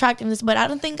 I am attractive in this, but I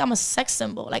don't think I'm a sex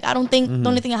symbol. Like, I don't think the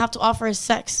only thing I have to offer is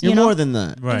sex. You're you know? more than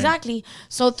that. Right. Exactly.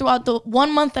 So throughout the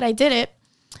 1 month that I did it,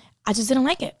 I just didn't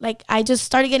like it. Like, I just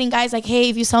started getting guys like, hey,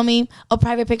 if you sell me a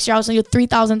private picture, I'll send you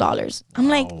 $3,000. I'm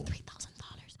like, $3,000.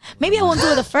 Maybe I won't do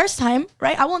it the first time,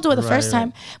 right? I won't do it the first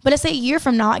time. But let's say a year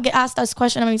from now, I get asked this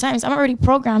question how many times. I'm already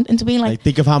programmed into being like,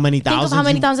 think of how many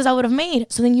thousands I would have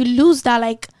made. So then you lose that,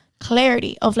 like,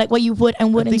 clarity of like what you would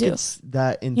and wouldn't do. It's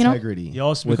that integrity. You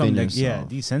also become like,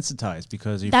 desensitized,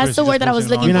 because that's the word that I was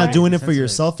looking for. You're not doing it for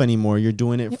yourself anymore. You're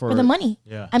doing it for the money.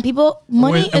 Yeah. And people,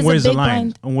 money is a big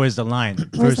blind. And where's the line?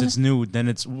 First it's nude, then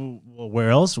it's, well, where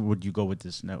else would you go with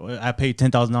this? No, I paid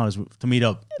 $10,000 to meet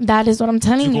up. That is what I'm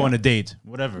telling you. To go on a date,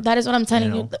 whatever. That is what I'm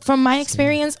telling you. From my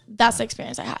experience, that's the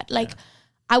experience I had. Like,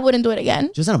 I wouldn't do it again.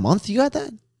 Just in a month, you got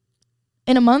that?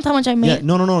 In a month, how much I made? Yeah,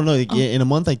 no. Like, in a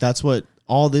month, like, that's what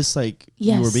all this, like,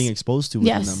 you were being exposed to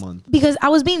within that month. Because I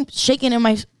was being shaken in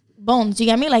my bones. Do you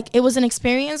get me? Like, it was an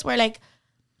experience where, like,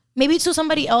 maybe to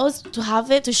somebody else to have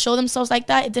it, to show themselves like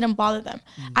that, it didn't bother them.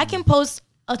 I can post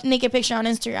a naked picture on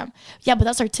Instagram. Yeah, but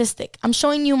that's artistic. I'm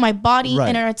showing you my body in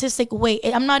an artistic way.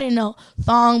 I'm not in a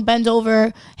thong, bend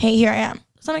over, hey, here I am.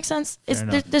 Does that make sense?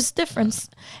 There's difference.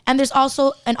 And there's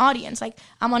also an audience. Like,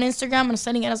 I'm on Instagram and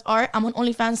selling it as art. I'm on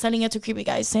OnlyFans selling it to creepy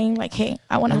guys saying, like, hey,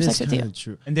 I want to have sex with you.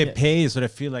 True. And they pay, so they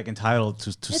feel like entitled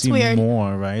to see weird.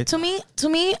 more, right? To me,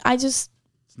 it's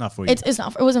not for you. It's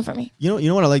not. It wasn't for me. You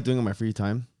know what I like doing in my free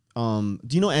time? Do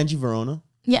you know Angie Verona?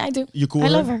 Yeah, I do. You cool? I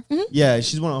love her. Mm-hmm. Yeah,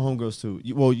 she's one of my homegirls too.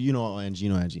 You know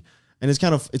Angie. And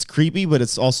it's creepy, but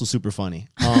it's also super funny.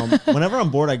 Whenever I'm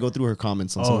bored, I go through her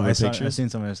comments on some of her pictures. I've seen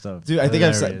some of her stuff. Dude, I think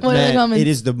I've said, man, it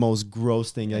is the most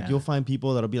gross thing. Like, you'll find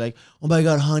people that'll be like, oh my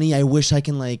God, honey, I wish I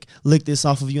can like lick this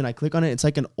off of you. And I click on it. It's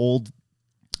like an old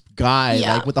guy,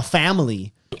 like with a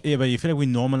family. Yeah, but you feel like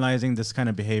we're normalizing this kind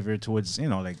of behavior towards,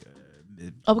 like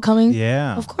upcoming.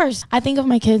 Yeah. Of course. I think of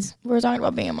my kids. We were talking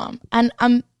about being a mom. And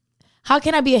how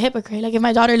can I be a hypocrite? Like, if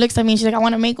my daughter looks at me and she's like, I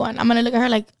want to make one, I'm going to look at her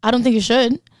like, I don't think you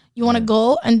should. You want to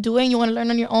go and do it and you want to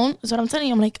learn on your own? That's what I'm telling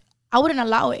you. I'm like, I wouldn't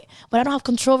allow it, but I don't have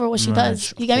control over what she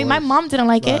does. You get me? My mom didn't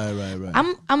like it. Right.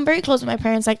 I'm very close with my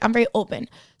parents. Like, I'm very open.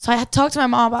 So I had talked to my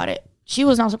mom about it. She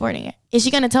was not supporting it. Is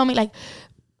she going to tell me like,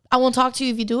 I won't talk to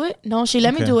you if you do it? No, she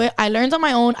let me do it. I learned on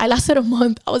my own. I lasted a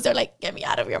month. I was there like, get me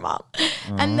out of your mom.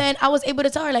 And then I was able to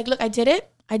tell her like, look, I did it.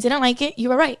 I didn't like it. You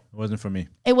were right. It wasn't for me.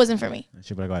 It wasn't for me.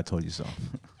 She'd be like, oh, I told you so.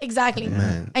 Exactly.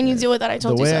 Man. And you deal with that. I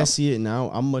told you so. The way I see it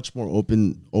now, I'm much more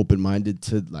open-minded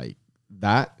to like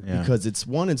that because it's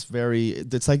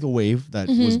like a wave that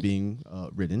was being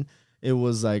ridden. It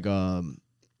was like,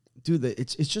 dude,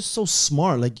 it's just so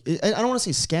smart. Like, I don't want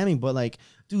to say scamming, but like,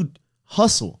 dude,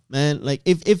 hustle, man. Like,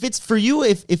 if it's for you,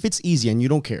 if it's easy and you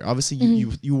don't care, obviously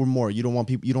you were more. You don't want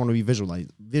people. You don't want to be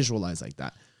visualized like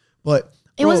that, but.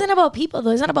 It wasn't about people though.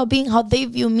 It's not about being how they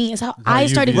view me. It's how I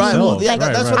started viewing me. Like,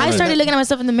 I started looking at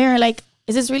myself in the mirror like,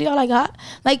 is this really all I got?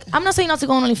 Like, I'm not saying not to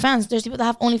go on OnlyFans. There's people that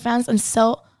have OnlyFans and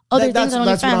sell other things on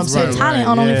OnlyFans. There's talent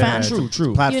on OnlyFans.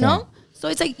 True. Platform. You know? So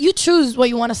it's like you choose what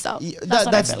you want to sell.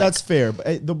 That's fair.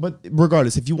 But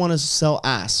regardless, if you want to sell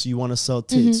ass, you want to sell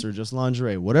tits or just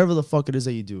lingerie, whatever the fuck it is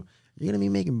that you do, you're going to be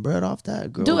making bread off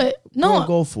that, girl. Do it. No.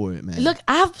 Go for it, man. Look,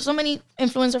 I have so many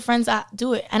influencer friends that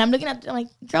do it. And I'm looking at them like,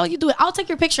 girl, you do it. I'll take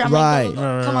your picture. I'm like,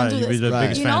 come on, do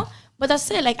this. You know? But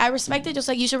that's it. Like, I respect it just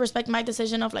like you should respect my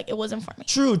decision of like, it wasn't for me.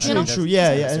 True.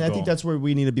 Yeah. And I think that's where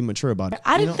we need to be mature about it.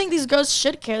 I didn't think these girls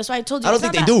should care. That's why I told you. I don't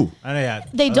think they do.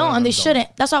 They don't and they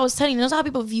shouldn't. That's what I was telling you. That's how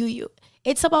people view you.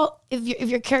 It's about if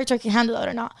your character can handle it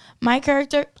or not. My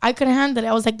character, I couldn't handle it.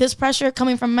 I was like, this pressure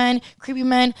coming from men, creepy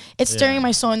men, it's steering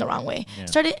my soul in the wrong way.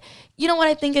 You know what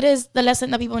I think it is? The lesson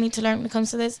that people need to learn when it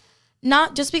comes to this?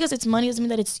 Not just because it's money doesn't mean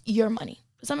that it's your money.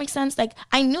 Does that make sense? Like,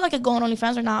 I knew I could go on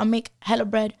OnlyFans right now and make hella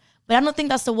bread, but I don't think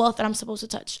that's the wealth that I'm supposed to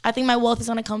touch. I think my wealth is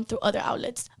going to come through other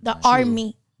outlets that are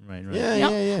me. Right.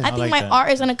 Yeah. I think my art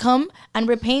is going to come and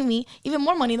repay me even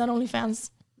more money than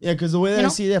OnlyFans. Yeah, because the way that I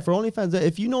see that for OnlyFans,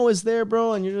 if you know it's there,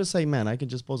 bro, and you're just like, man, I can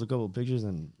just post a couple of pictures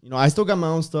and, I still got my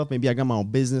own stuff. Maybe I got my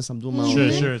own business. I'm doing my own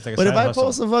thing. Sure. It's like but if I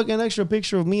post a fucking extra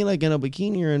picture of me, like in a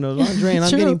bikini or in a lingerie, and I'm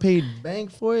getting paid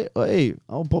bank for it, hey,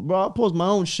 I'll post my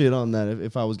own shit on that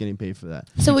if I was getting paid for that.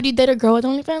 So would you date a girl with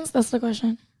OnlyFans? That's the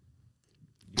question.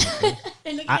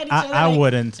 I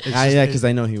wouldn't. Because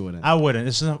I know he wouldn't. I wouldn't.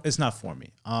 It's not for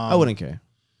me. I wouldn't care.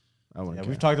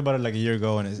 We've talked about it like a year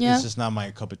ago, and it's just not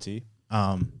my cup of tea.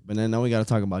 But then now we got to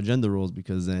talk about gender roles,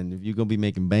 because then if you're going to be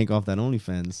making bank off that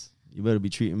OnlyFans, you better be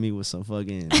treating me with some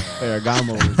fucking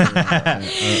Ferragamo.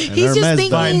 He's just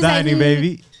thinking fine dining,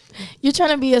 baby. You're trying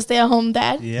to be a stay-at-home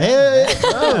dad? Yeah.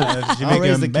 I'll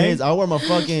raise the kids. I'll wear my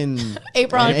fucking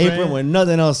apron with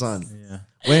nothing else on. Yeah.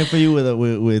 Waiting for you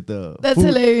with that's food,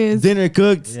 hilarious. Dinner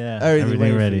cooked. Yeah,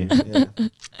 everything ready.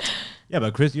 Yeah,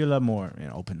 but Chris, you're a lot more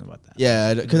open about that.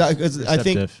 Yeah, because I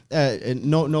think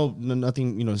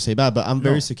nothing to say bad, but I'm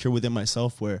very secure within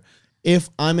myself. Where if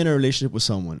I'm in a relationship with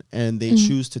someone and they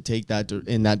choose to take that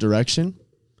in that direction,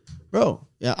 bro,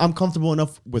 I'm comfortable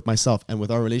enough with myself and with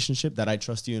our relationship that I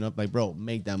trust you enough. Like, bro,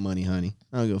 make that money, honey.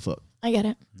 I don't give a fuck. I get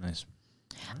it. Nice.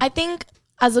 I think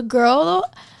as a girl though,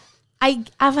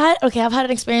 I've had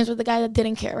an experience with a guy that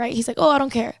didn't care. Right? He's like, oh, I don't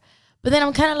care, but then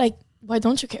I'm kind of like, why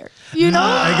don't you care? You know?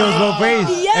 It goes both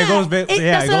ways. Yeah. It goes both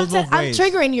ways. I'm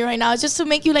triggering you right now just to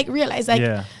make you like realize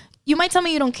you might tell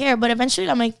me you don't care, but eventually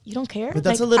I'm like, you don't care? But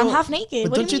that's like, a little, I'm half naked.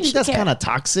 But what don't do you think that's kind of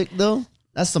toxic though?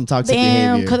 That's some toxic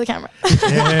behavior. Damn, cut the camera.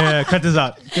 Yeah, cut this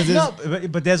out.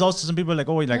 But there's also some people like,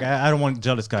 oh, like I don't want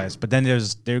jealous guys. But then there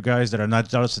are guys that are not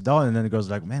jealous at all, and then it goes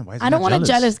like, man, why is he I don't want jealous?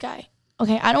 A jealous guy.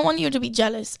 Okay, I don't want you to be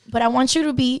jealous, but I want you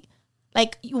to be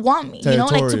like, you want me,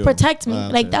 like to protect me.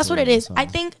 Like that's what it is. I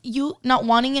think you not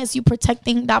wanting it is you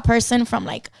protecting that person from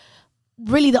like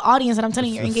really the audience that I'm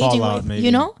telling you you're engaging with,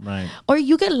 maybe. Right. Or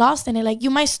you get lost in it. Like you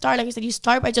might start, like I said, you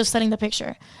start by just setting the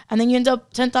picture, and then you end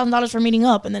up $10,000 for meeting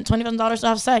up, and then $20,000 to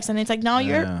have sex, and it's like now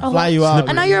you're fly you out,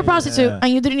 and now you're a prostitute,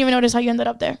 and you didn't even notice how you ended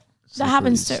up there. That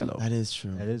happens too. Slow. That is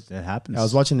true. That happens. I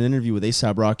was watching an interview with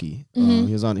A$AP Rocky.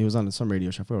 He was on some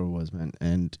radio show. I forgot what it was, man.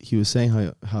 And he was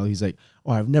saying how he's like,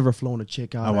 oh, I've never flown a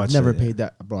chick out. I've never paid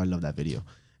that. Bro, I love that video.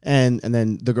 And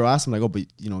then the girl asked him like, oh, but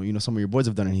you know, some of your boys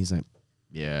have done it. And he's like,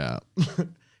 yeah.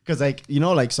 Because like, you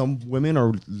know, like some women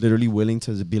are literally willing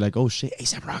to be like, oh shit,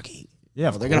 A$AP Rocky. Yeah,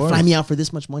 they're going to fly me out for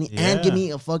this much money and give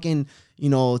me a fucking,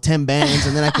 10 bands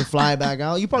and then I can fly back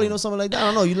out. You probably know something like that. I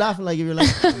don't know. You laughing like if you're like.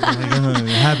 I'm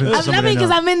laughing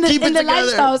because I'm in the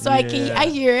lifestyle, so I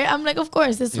hear it. I'm like, of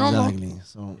course, it's normal. Exactly.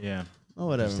 So, yeah. Oh,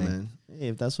 whatever, man. Hey,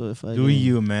 if that's what do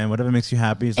you, man. Whatever makes you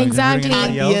happy. Exactly.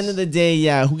 At the end of the day,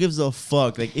 yeah, who gives a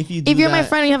fuck? Like, if you're my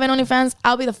friend and you have an OnlyFans,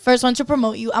 I'll be the first one to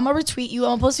promote you. I'm gonna retweet you.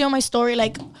 I'm gonna post you on my story.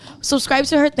 Like, subscribe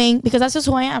to her thing because that's just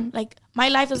who I am. Like, my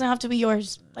life doesn't have to be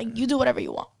yours. Like, you do whatever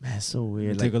you want. Man, it's so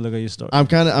weird. Take a look at your story. I'm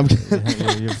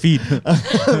your feed.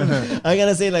 I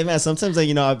gotta say, like, man, sometimes, like,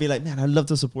 I'd be like, man, I'd love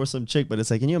to support some chick, but it's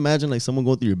like, can you imagine, like, someone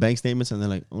go through your bank statements and they're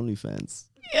like, OnlyFans?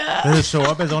 Yeah. Does it show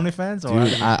up as OnlyFans?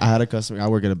 Dude, I had a customer. I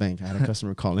work at a bank. I had a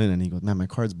customer call in and he goes, man, my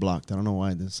card's blocked. I don't know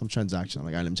why. There's some transaction. I'm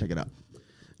like, all right, let me check it out.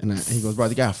 And he goes, bro,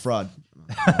 the guy a fraud.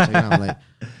 I'm like,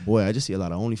 boy, I just see a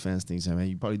lot of OnlyFans things. I mean,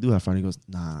 you probably do have fraud. He goes,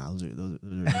 nah, those are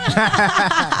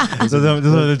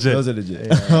legit. Those are legit.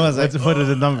 Yeah. I was like, put it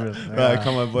in numbers. Right,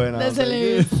 come on, boy. That's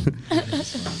hilarious. Good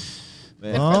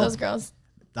for those girls.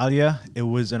 Thalia, it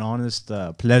was an honest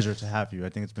pleasure to have you. I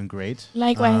think it's been great.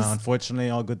 Likewise. Unfortunately,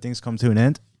 all good things come to an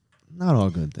end. Not all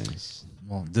good things.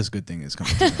 Well, this good thing is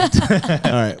coming to an end.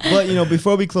 All right. But,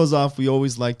 before we close off, we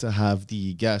always like to have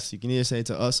the guests. You can either say it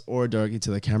to us or directly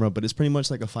to the camera, but it's pretty much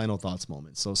like a final thoughts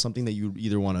moment. So something that you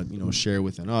either want to, share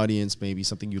with an audience, maybe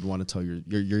something you'd want to tell your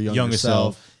younger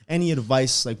self. Any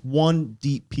advice, like one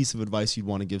deep piece of advice you'd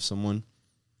want to give someone.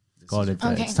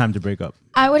 It's time to break up.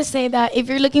 I would say that if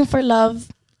you're looking for love,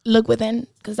 look within,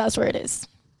 because that's where it is.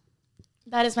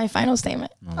 That is my final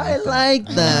statement. I like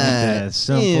that.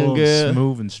 Simple,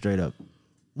 smooth, and straight up.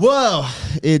 Whoa,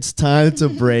 it's time to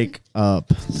break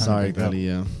up. Sorry,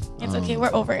 Thalia. It's okay.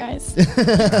 We're over, guys.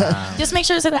 Just make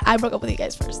sure to say that I broke up with you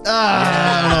guys first.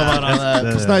 I don't know about all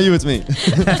that. It's not you, it's me.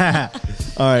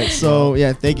 All right. So,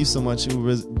 yeah, thank you so much. It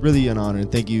was really an honor.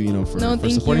 And thank you, for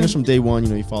supporting us from day one.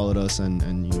 You followed us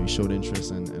and you showed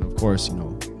interest. And of course,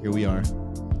 here we are.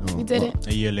 We did it.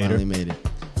 A year later. Finally made it.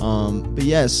 But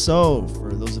yeah, so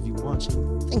for those of you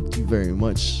watching, thank you very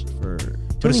much for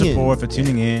the support, for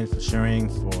tuning in, for sharing,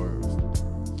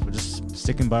 for just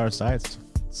sticking by our sides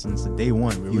since the day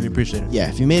one. We really appreciate it. Yeah,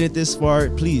 if you made it this far,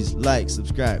 please like,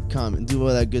 subscribe, comment, do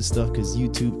all that good stuff because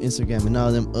YouTube, Instagram, and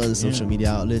all them other social media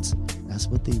outlets, that's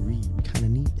what they read. We kind of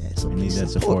need that. So we need that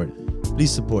support.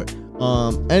 Please support.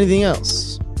 Anything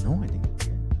else? No, I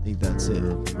think that's it.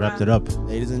 Wrapped it up.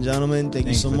 Ladies and gentlemen, thank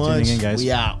you so for much. Tuning in, guys.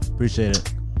 We out. Appreciate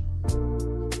it.